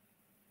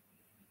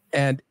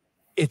 And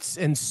it's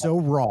so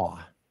raw.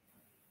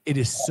 It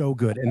is so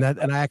good. And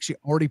I actually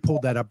already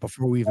pulled that up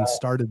before we even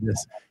started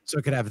this, so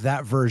I could have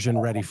that version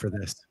ready for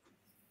this.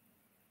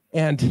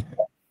 And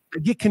I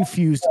get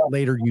confused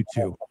later,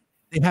 U2.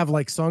 They have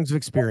Songs of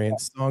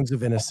Experience, Songs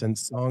of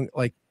Innocence,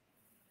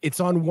 it's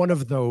on one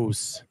of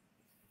those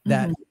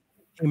that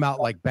came out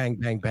bang,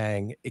 bang,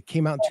 bang. It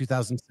came out in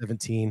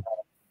 2017.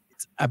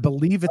 I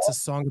believe it's a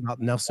song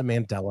about Nelson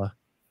Mandela,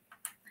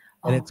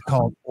 and it's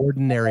called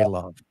Ordinary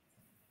Love.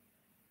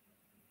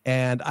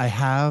 And I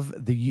have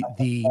the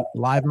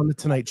live on The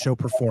Tonight Show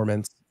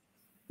performance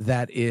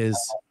that is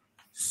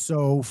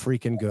so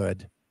freaking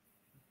good.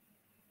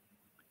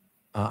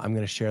 I'm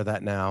going to share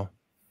that now.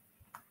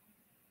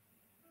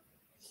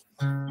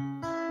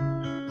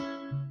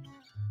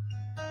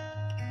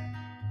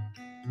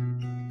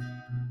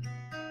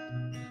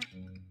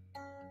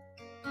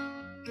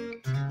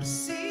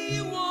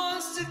 Sea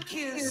wants to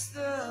kiss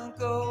the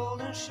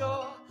golden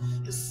shore.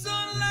 The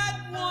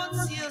sunlight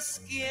wants your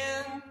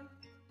skin.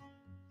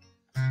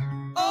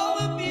 All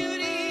the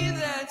beauty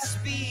that's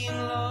been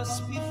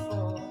lost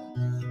before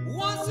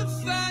wants to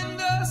find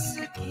us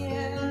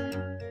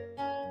again.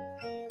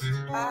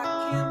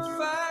 I can't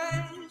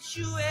find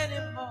you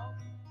anymore.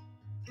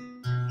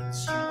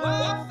 It's you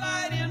I'm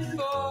fighting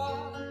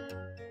for.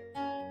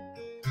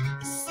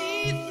 The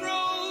sea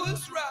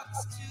throws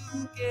rocks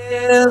to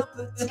get up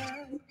the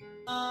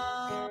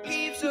tide,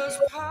 leaves us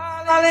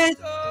piling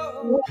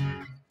low.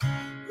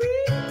 We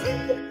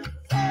can't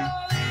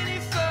fall any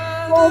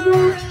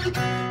further.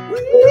 We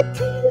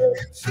can't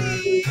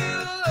feel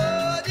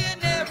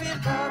ordinary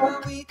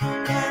love. We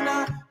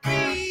cannot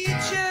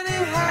reach any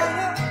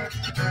higher.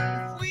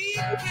 We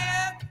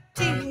can't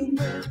deal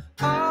with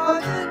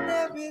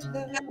ordinary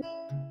love.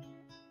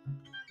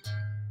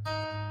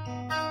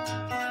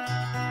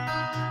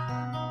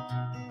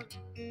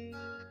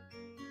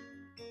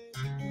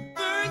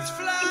 Birds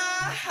fly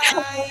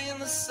high in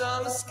the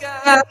summer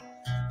sky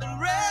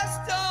and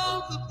rest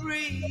on the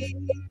breeze.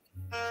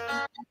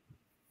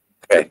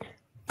 Okay.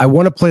 I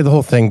want to play the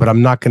whole thing, but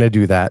I'm not going to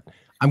do that.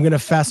 I'm going to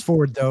fast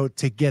forward though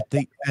to get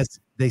as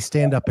they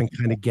stand up and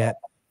kind of get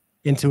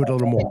into it a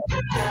little more.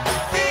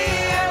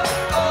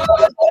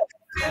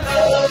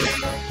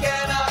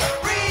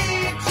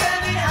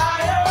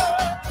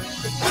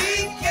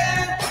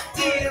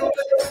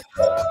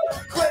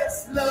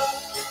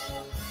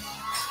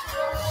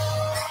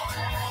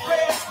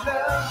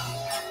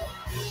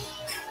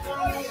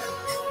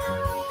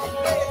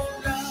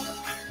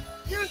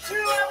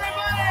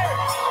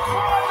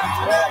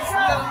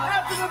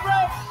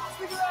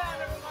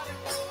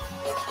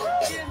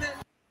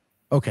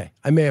 Okay,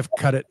 I may have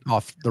cut it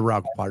off the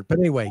wrong part, but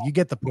anyway, you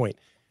get the point.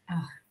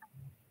 Oh.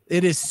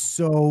 It is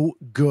so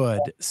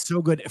good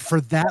for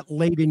that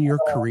late in your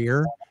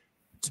career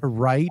to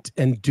write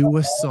and do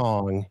a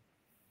song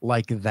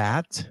like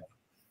that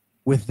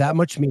with that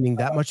much meaning,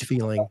 that much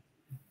feeling.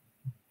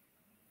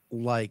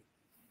 Like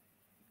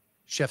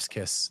chef's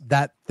kiss.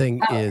 That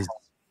thing is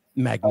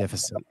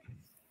magnificent.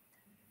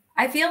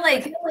 I feel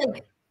like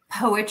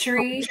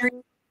poetry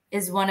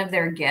is one of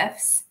their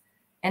gifts,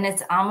 and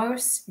it's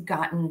almost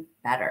gotten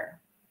better.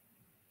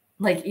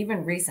 Like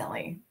even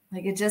recently,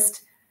 like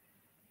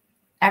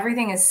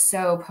everything is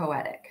so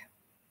poetic.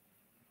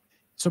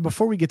 So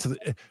before we get to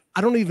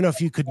I don't even know if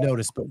you could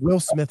notice, but Will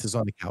Smith is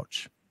on the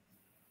couch.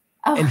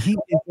 Oh. And he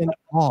is in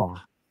awe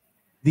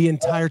the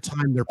entire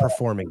time they're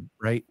performing,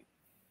 right?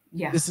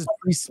 Yeah. This is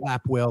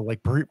pre-slap Will,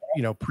 like pre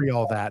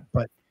all that,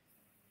 but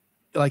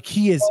like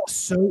he is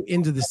so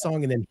into the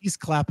song, and then he's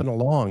clapping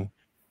along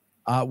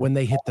when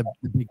they hit the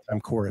big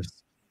time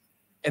chorus.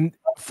 And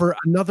for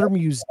another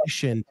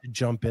musician to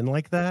jump in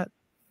like that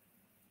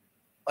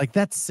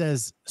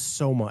says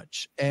so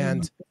much.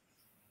 And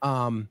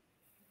and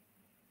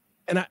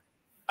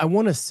I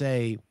want to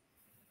say,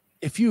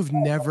 if you have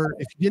not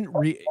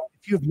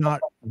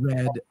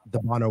read the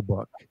Bono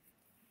book,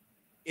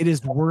 it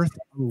is worth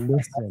a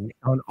listen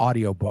on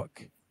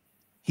audiobook.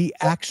 He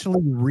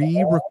actually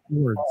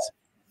re-records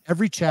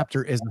every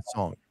chapter is a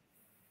song.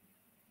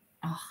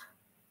 Oh.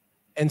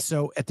 And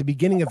so at the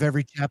beginning of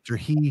every chapter,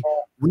 he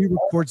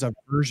re-records a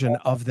version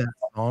of that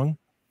song.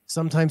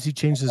 Sometimes he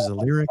changes the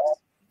lyrics.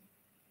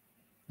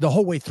 The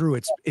whole way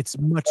through, it's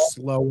much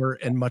slower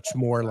and much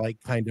more like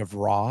kind of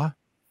raw.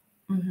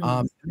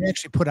 Mm-hmm. They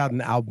actually put out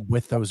an album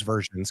with those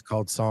versions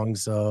called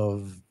Songs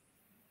of...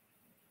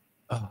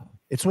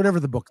 it's whatever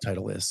the book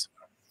title is.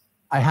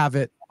 I have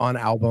it on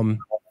album.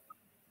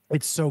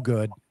 It's so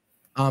good.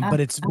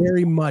 But it's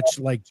very much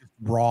like just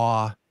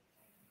raw,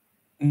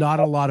 not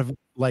a lot of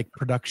like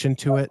production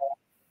to it,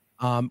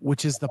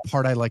 which is the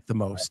part I like the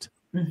most.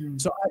 Mm-hmm.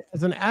 So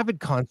as an avid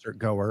concert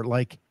goer,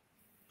 like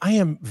I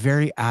am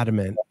very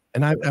adamant,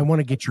 and I want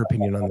to get your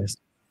opinion on this.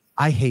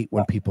 I hate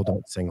when people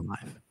don't sing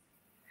live.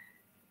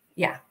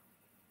 Yeah.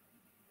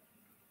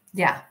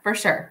 Yeah, for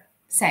sure.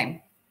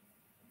 Same.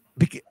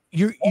 Because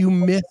you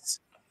miss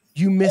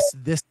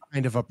this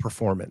kind of a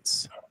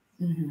performance.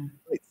 Mm-hmm.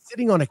 Like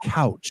sitting on a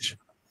couch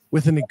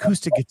with an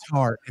acoustic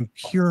guitar and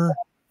pure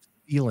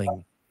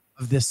feeling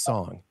of this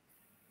song.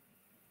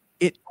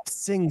 It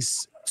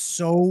sings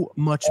so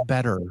much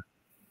better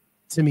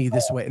to me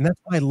this way. And that's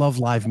why I love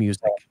live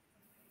music.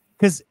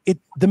 Because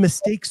the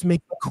mistakes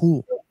make it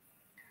cool.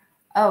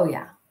 Oh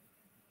yeah.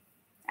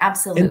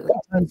 Absolutely. And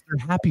sometimes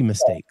they're happy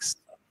mistakes.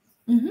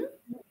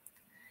 Mm-hmm.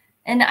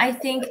 And I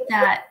think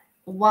that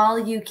while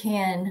you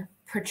can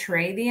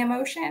portray the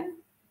emotion,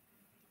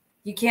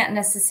 you can't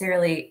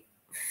necessarily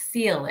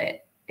feel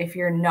it if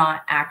you're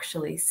not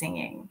actually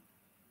singing.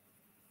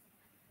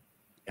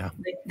 Yeah.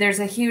 There's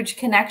a huge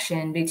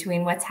connection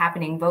between what's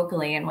happening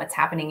vocally and what's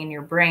happening in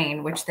your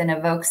brain, which then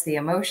evokes the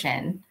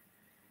emotion.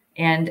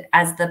 And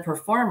as the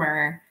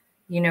performer,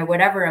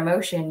 whatever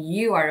emotion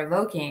you are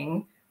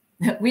evoking,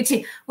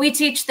 we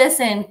teach this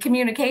in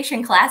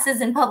communication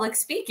classes and public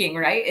speaking,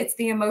 right? It's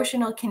the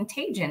emotional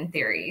contagion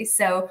theory.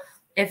 So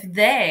if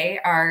they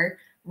are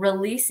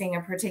releasing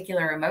a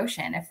particular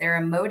emotion, if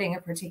they're emoting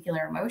a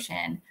particular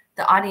emotion,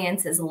 the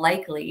audience is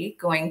likely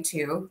going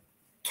to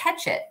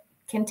catch it.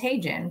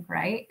 Contagion,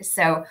 right?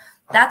 So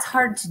that's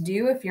hard to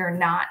do if you're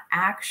not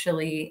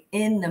actually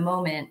in the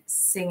moment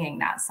singing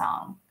that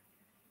song.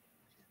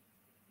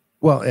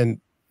 Well, and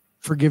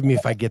forgive me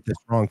if I get this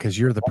wrong because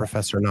you're the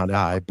professor, not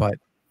I, but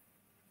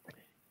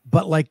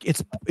like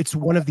it's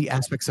one of the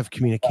aspects of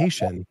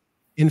communication,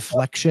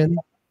 inflection,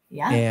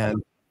 and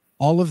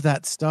all of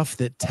that stuff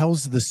that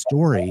tells the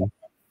story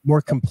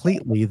more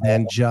completely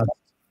than just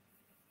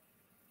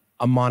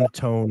a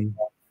monotone,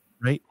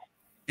 right?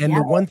 And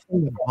the one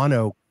thing that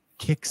Bono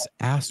kicks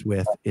ass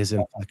with is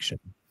inflection.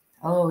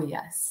 Oh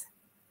yes.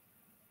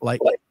 Like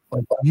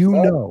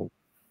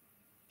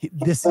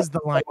this is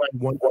the line you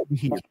want to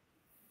hear.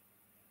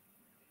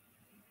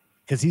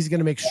 Because he's going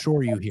to make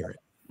sure you hear it.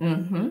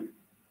 Mm-hmm.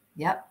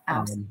 Yep,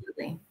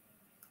 absolutely.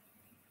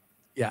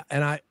 Yeah,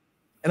 and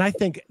I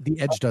think the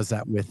Edge does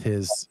that with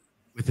his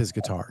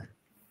guitar.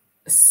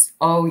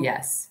 Oh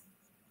yes.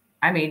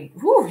 I mean,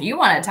 you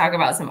want to talk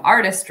about some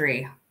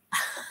artistry.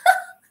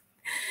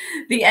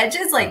 The Edge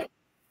is like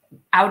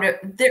out of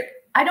there.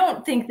 I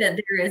don't think that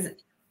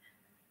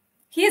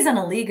he is in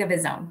a league of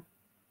his own.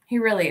 He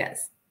really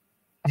is.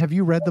 Have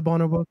you read the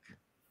Bono book?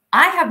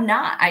 I have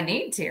not. I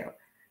need to.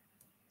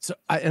 So,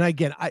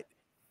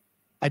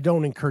 I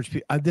don't encourage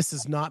people. This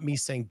is not me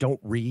saying don't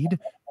read,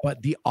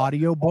 but the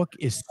audiobook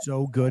is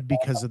so good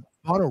because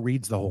Bono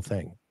reads the whole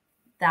thing.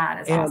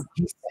 That is awesome.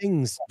 He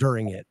sings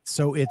during it.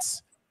 So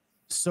it's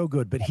so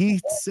good. But he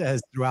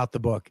says throughout the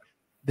book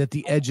that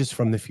the Edge is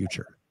from the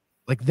future.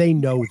 Like they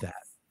know that.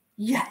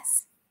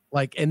 Yes.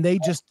 Like, and they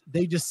just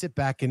sit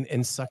back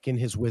and suck in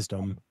his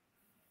wisdom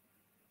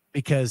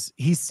because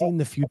he's seen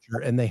the future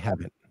and they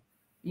haven't.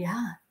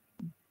 Yeah.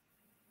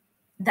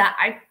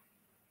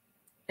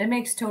 it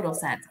makes total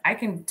sense. I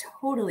can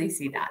totally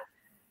see that.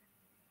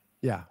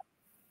 Yeah,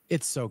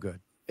 it's so good.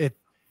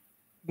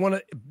 One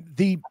of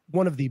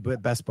the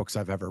best books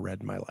I've ever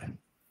read in my life.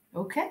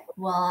 Okay,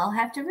 well, I'll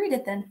have to read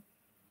it then.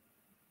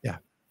 Yeah,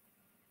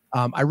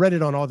 I read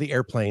it on all the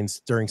airplanes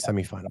during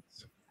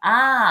semifinals.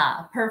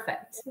 Ah,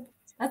 perfect.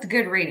 That's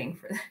good reading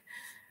for that.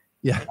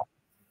 Yeah,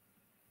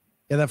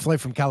 that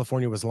flight from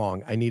California was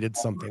long. I needed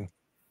something.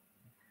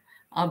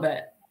 I'll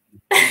bet.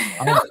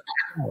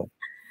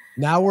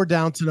 Now we're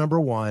down to number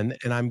 1,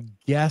 and I'm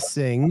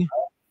guessing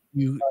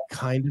you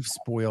kind of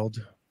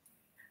spoiled.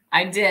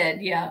 I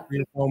did, yeah.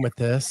 We're home with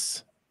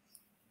this.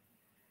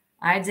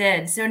 I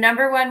did. So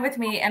number 1 with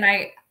me, and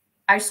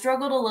I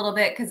struggled a little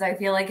bit because I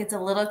feel like it's a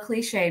little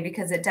cliche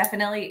because it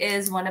definitely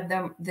is one of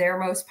their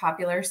most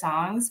popular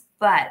songs.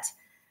 But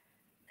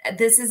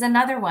this is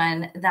another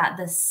one that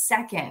the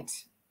second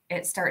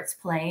it starts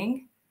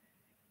playing,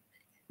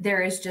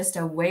 there is just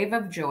a wave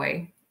of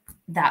joy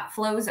that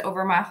flows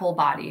over my whole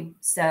body.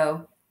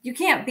 So you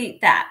can't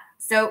beat that.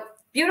 So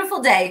Beautiful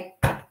Day.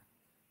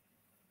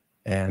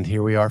 And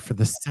here we are for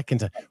the second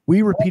time.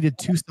 We repeated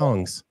 2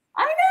 songs.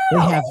 I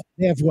know.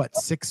 They have what,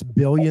 6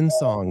 billion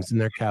songs in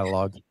their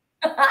catalog.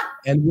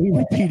 And we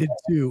repeated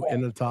 2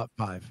 in the top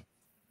 5.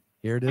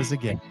 Here it is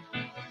again.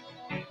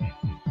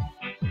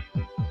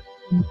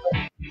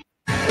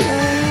 I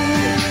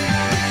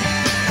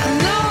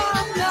know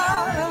I'm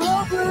not a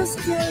hopeless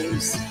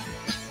case.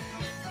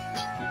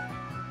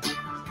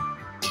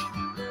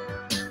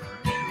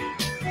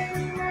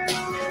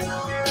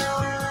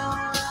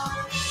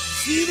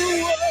 See the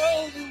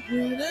world in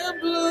green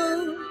and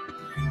blue.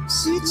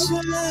 See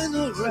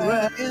China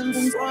right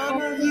in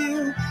front of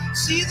you.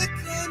 See the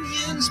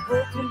canyons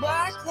broken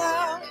by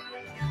cloud.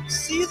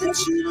 See the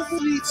tuna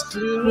fleets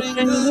clearing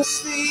the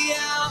sea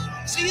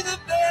out. See the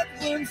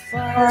bedroom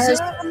fires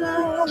at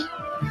night.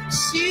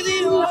 See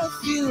the oil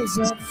fields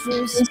at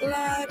first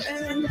light.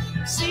 And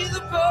see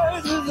the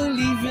bird with the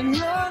leaf in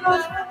her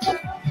night.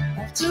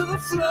 After the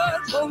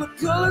flood, all the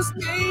colors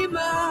came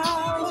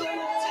out.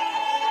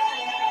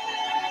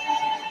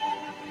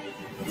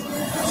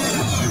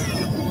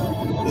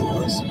 It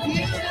was a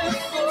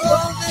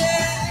beautiful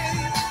day.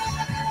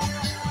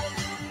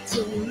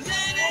 So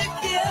let it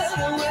get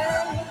away.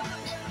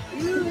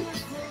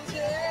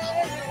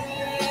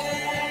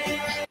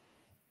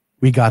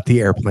 We got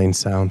the airplane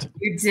sound.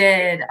 You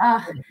did.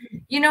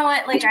 You know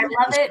what? Like, I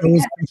love it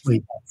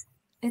because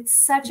it's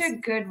such a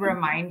good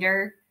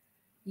reminder.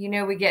 You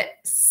know, we get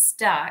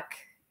stuck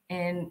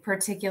in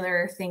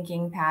particular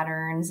thinking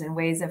patterns and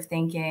ways of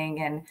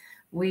thinking, and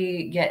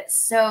we get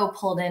so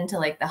pulled into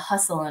like the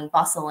hustle and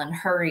bustle and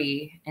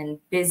hurry and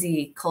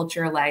busy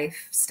culture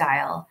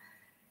lifestyle.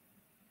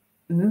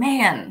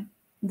 Man,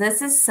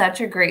 this is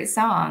such a great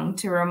song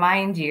to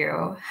remind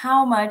you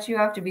how much you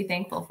have to be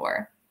thankful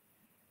for.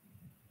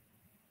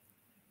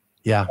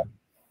 Yeah.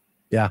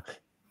 Yeah.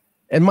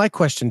 And my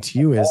question to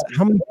you is,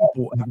 how many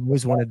people have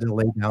always wanted to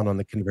lay down on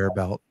the conveyor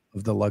belt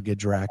of the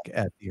luggage rack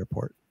at the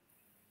airport?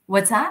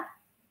 What's that?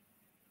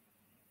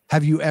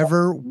 Have you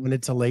ever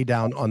wanted to lay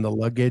down on the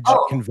luggage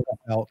conveyor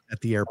belt at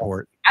the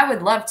airport? I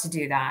would love to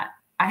do that.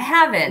 I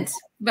haven't,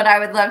 but I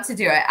would love to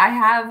do it. I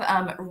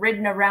have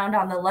ridden around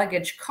on the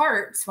luggage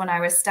carts when I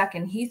was stuck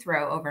in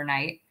Heathrow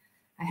overnight.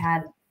 I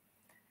had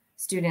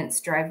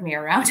students drive me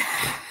around.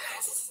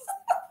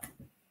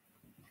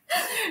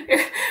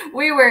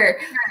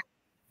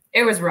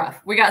 It was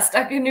rough. We got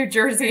stuck in New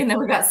Jersey and then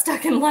we got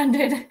stuck in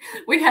London.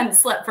 We hadn't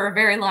slept for a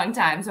very long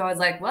time. So I was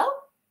like, well,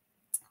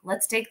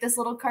 let's take this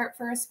little cart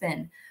for a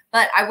spin.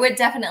 But I would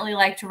definitely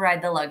like to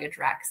ride the luggage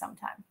rack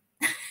sometime.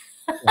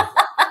 I'm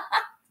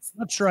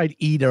not sure I'd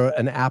eat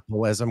an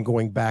apple as I'm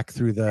going back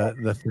through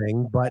the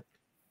thing, but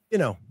you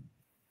know,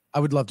 I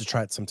would love to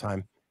try it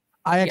sometime.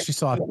 I actually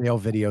saw a fail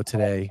video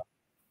today.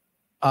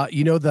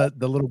 You know, the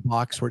little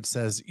box where it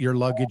says your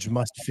luggage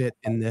must fit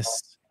in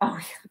this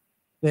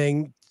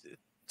thing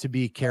to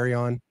be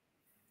carry-on.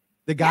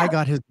 The guy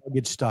got his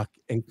luggage stuck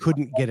and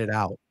couldn't get it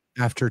out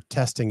after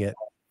testing it.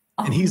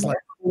 And he's like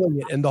pulling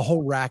it, and the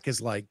whole rack is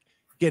like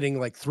getting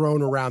like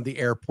thrown around the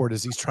airport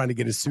as he's trying to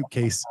get his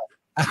suitcase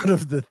out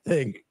of the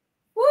thing.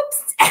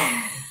 Whoops.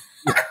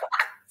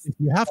 If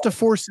you have to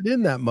force it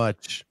in that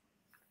much,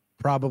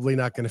 probably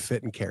not going to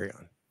fit and carry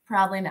on.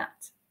 Probably not.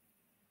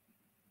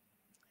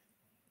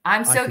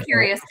 I'm so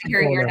curious to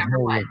hear your number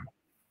 1.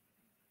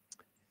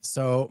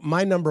 So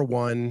my number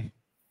 1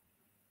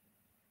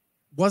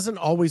 wasn't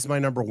always my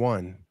number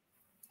 1.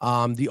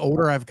 The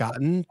older I've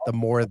gotten, the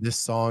more this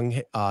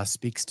song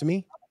speaks to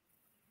me,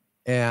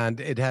 and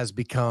it has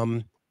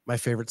become my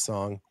favorite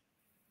song.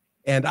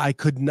 And I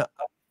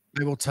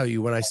will tell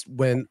you,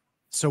 when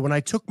I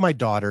took my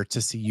daughter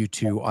to see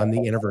U2 on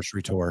the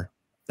anniversary tour,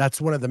 that's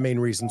one of the main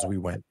reasons we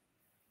went.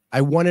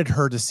 I wanted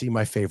her to see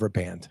my favorite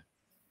band.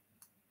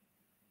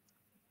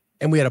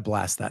 And we had a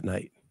blast that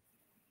night.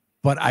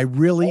 But I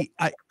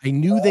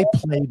knew they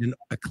played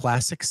a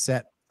classic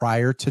set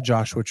prior to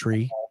Joshua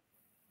Tree.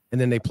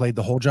 And then they played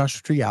the whole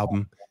Joshua Tree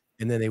album.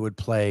 And then they would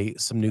play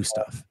some new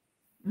stuff.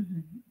 Mm-hmm.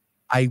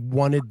 I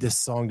wanted this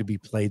song to be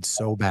played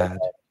so bad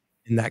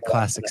in that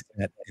classic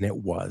set, and it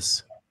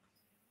was.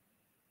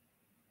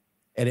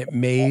 And it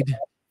made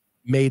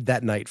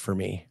that night for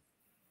me.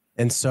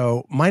 And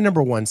so my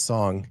number one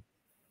song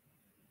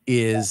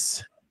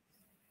is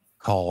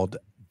called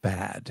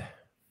Bad.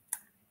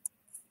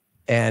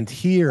 And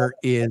here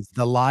is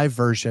the live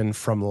version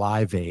from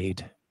Live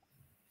Aid.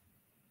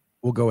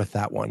 We'll go with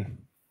that one.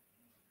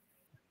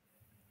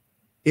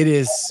 It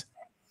is,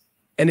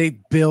 and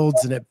it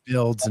builds and it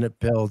builds and it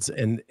builds,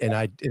 and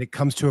it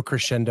comes to a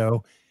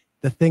crescendo.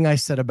 The thing I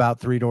said about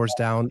Three Doors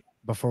Down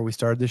before we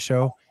started the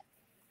show,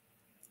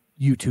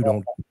 you two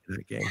don't play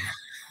that game.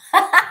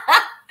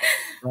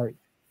 Right.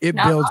 It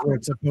builds where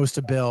it's supposed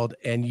to build,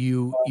 and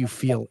you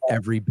feel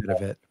every bit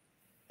of it.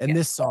 And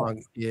this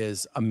song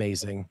is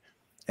amazing.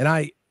 And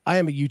I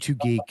am a YouTube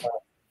geek.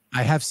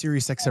 I have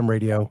Sirius XM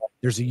radio.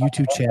 There's a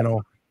YouTube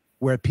channel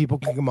where people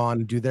can come on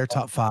and do their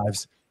top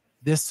fives.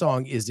 This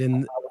song is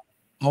in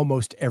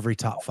almost every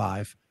top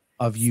five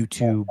of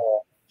YouTube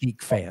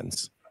geek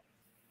fans.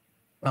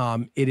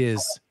 It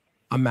is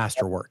a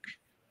masterwork.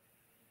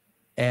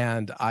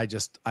 And I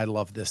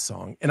love this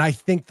song. And I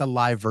think the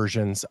live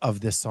versions of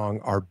this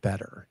song are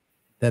better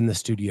than the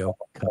studio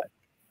cut.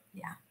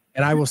 Yeah.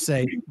 And I will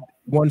say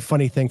one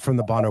funny thing from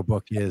the Bono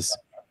book is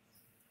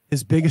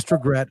his biggest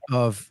regret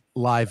of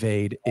Live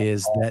Aid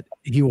is that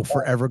he will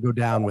forever go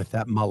down with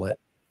that mullet,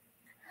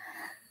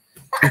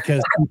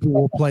 because people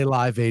will play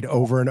Live Aid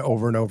over and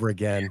over and over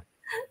again,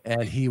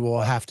 and he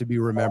will have to be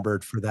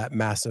remembered for that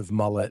massive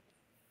mullet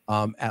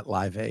at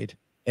Live Aid.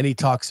 And he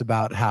talks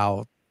about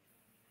how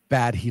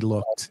bad he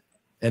looked,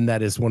 and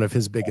that is one of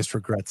his biggest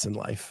regrets in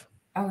life.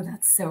 Oh,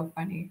 that's so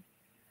funny.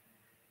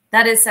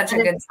 That is such a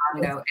good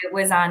song, though. It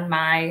was on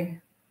my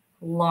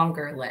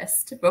longer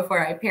list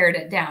before I pared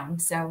it down.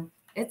 So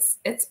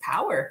it's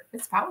power.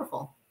 It's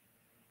powerful.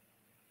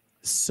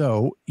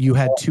 So you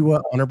had two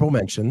honorable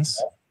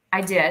mentions.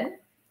 I did.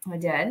 Do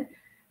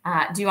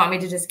you want me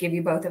to just give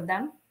you both of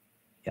them?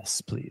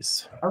 Yes,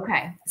 please.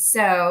 Okay.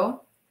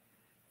 So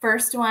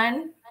first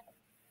one,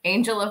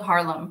 Angel of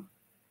Harlem.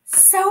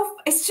 So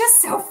it's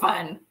just so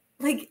fun.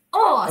 Like,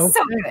 so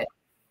good.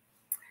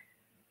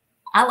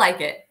 I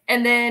like it.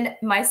 And then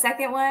my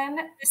second one,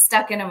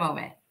 Stuck in a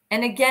Moment.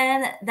 And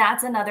again,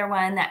 that's another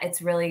one that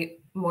it's really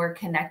more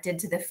connected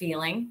to the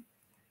feeling.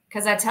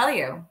 Because I tell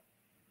you,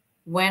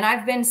 when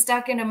I've been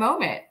stuck in a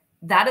moment,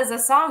 that is a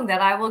song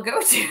that I will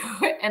go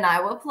to and I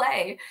will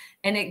play.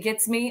 And it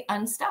gets me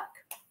unstuck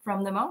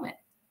from the moment.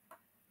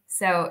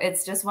 So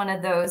it's just one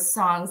of those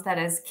songs that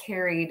has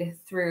carried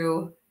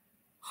through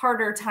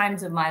harder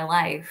times of my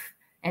life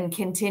and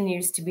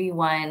continues to be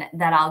one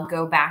that I'll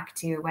go back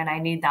to when I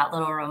need that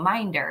little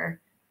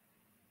reminder.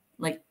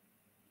 Like,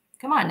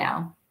 come on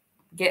now,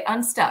 get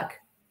unstuck.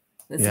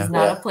 This is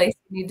not a place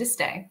you need to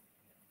stay.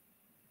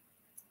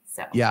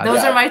 So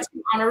those are my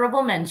two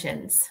honorable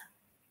mentions.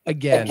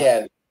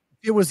 Again,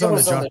 it was on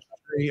the Joshua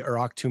Tree or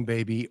Octoon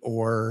Baby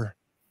or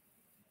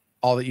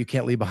All That You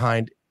Can't Leave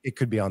Behind, it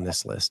could be on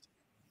this list,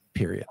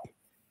 period.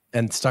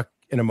 And Stuck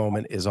in a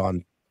Moment is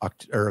on,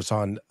 or it's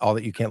on All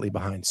That You Can't Leave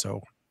Behind.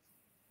 So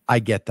I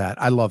get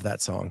that. I love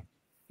that song.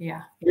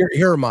 Yeah.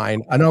 Here are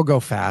mine, and I'll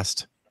go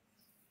fast.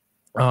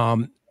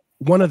 One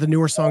of the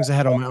newer songs I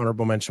had on my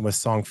honorable mention was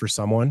Song for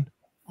Someone.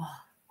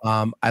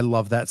 I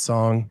love that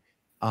song.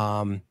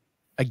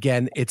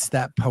 Again, it's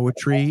that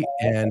poetry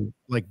and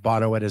like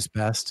Bono at his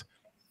best,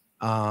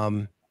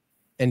 and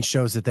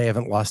shows that they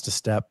haven't lost a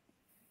step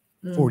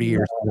 40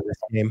 years into this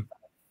game.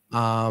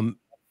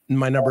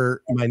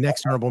 My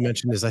next honorable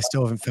mention is I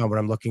still haven't found what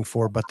I'm looking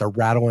for, but the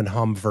Rattle and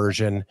Hum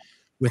version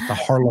with the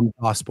Harlem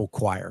Gospel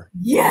Choir.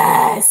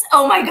 Yes.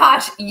 Oh my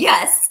gosh.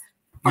 Yes.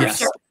 For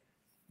sure.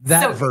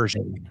 That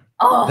version.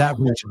 That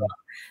version.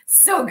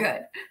 So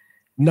good.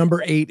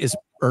 Number 8 is,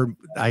 or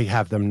I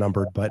have them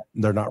numbered, but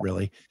they're not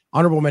really.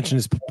 Honorable mention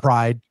is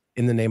Pride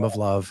in the Name of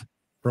Love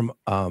from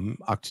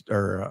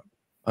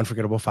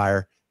Unforgettable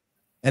Fire.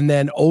 And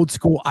then old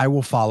school I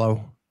Will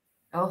Follow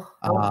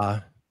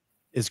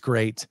is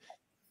great.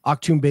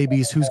 Octoon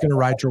Babies, Who's Gonna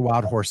Ride Your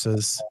Wild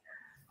Horses?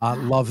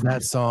 Love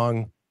that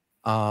song.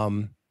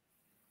 All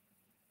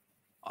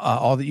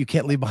That You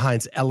Can't Leave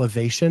Behind's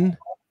Elevation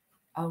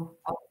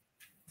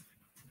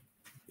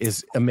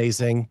is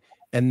amazing.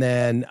 And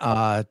then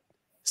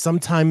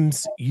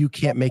Sometimes You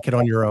Can't Make It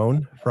on Your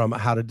Own from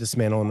How to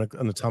Dismantle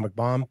an Atomic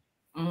Bomb.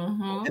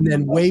 And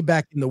then way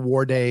back in the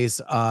war days,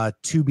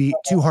 Two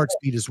Hearts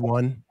Beat As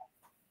One.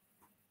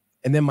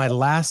 And then my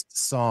last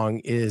song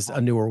is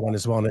a newer one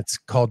as well, and it's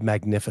called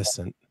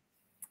Magnificent.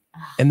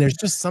 And there's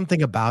just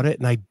something about it,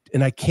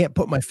 and I can't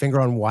put my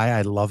finger on why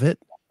I love it,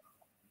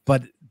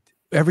 but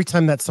every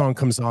time that song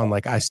comes on,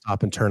 like I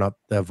stop and turn up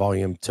the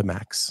volume to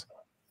max.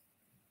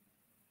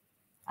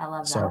 I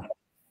love that.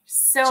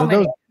 So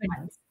many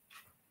ones.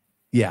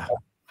 Yeah.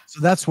 So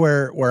that's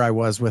where I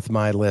was with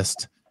my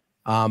list.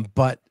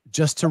 But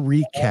just to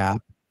recap,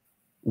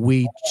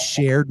 we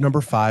shared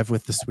number 5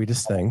 with The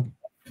Sweetest Thing.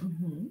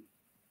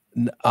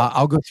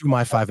 I'll go through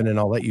my 5 and then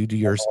I'll let you do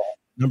yours.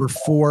 Number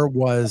 4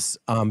 was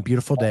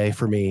Beautiful Day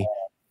for me.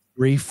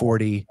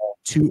 340,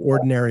 2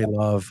 ordinary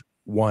love,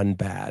 1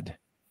 bad.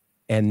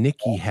 And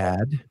Nikki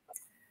had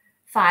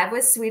 5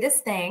 was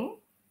Sweetest Thing.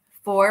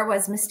 4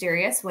 was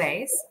Mysterious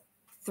Ways.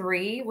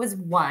 3 was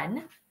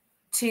 1.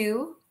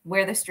 2,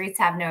 Where the Streets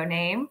Have No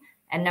Name.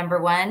 And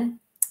number 1,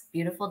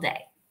 Beautiful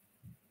Day.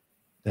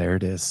 There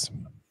it is.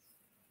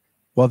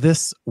 Well,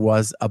 this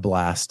was a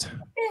blast.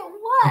 It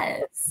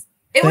was.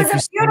 It was a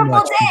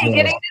beautiful day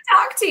getting to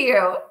talk to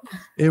you.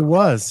 It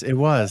was. It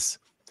was.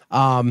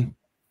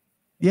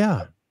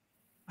 Yeah.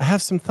 I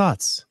have some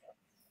thoughts.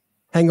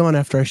 Hang on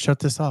after I shut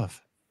this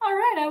off. All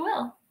right, I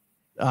will.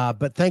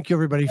 But thank you,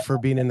 everybody, for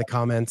being in the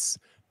comments.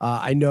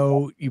 I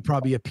know you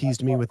probably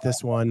appeased me with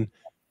this one.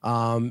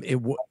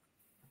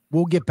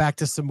 We'll get back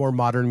to some more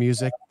modern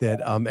music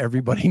that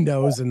everybody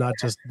knows and not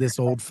just this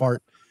old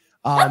fart.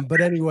 But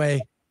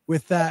anyway,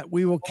 with that,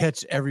 we will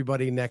catch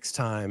everybody next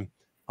time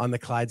on the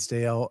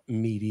Clydesdale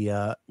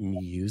Media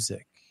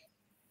Music.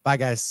 Bye,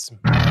 guys.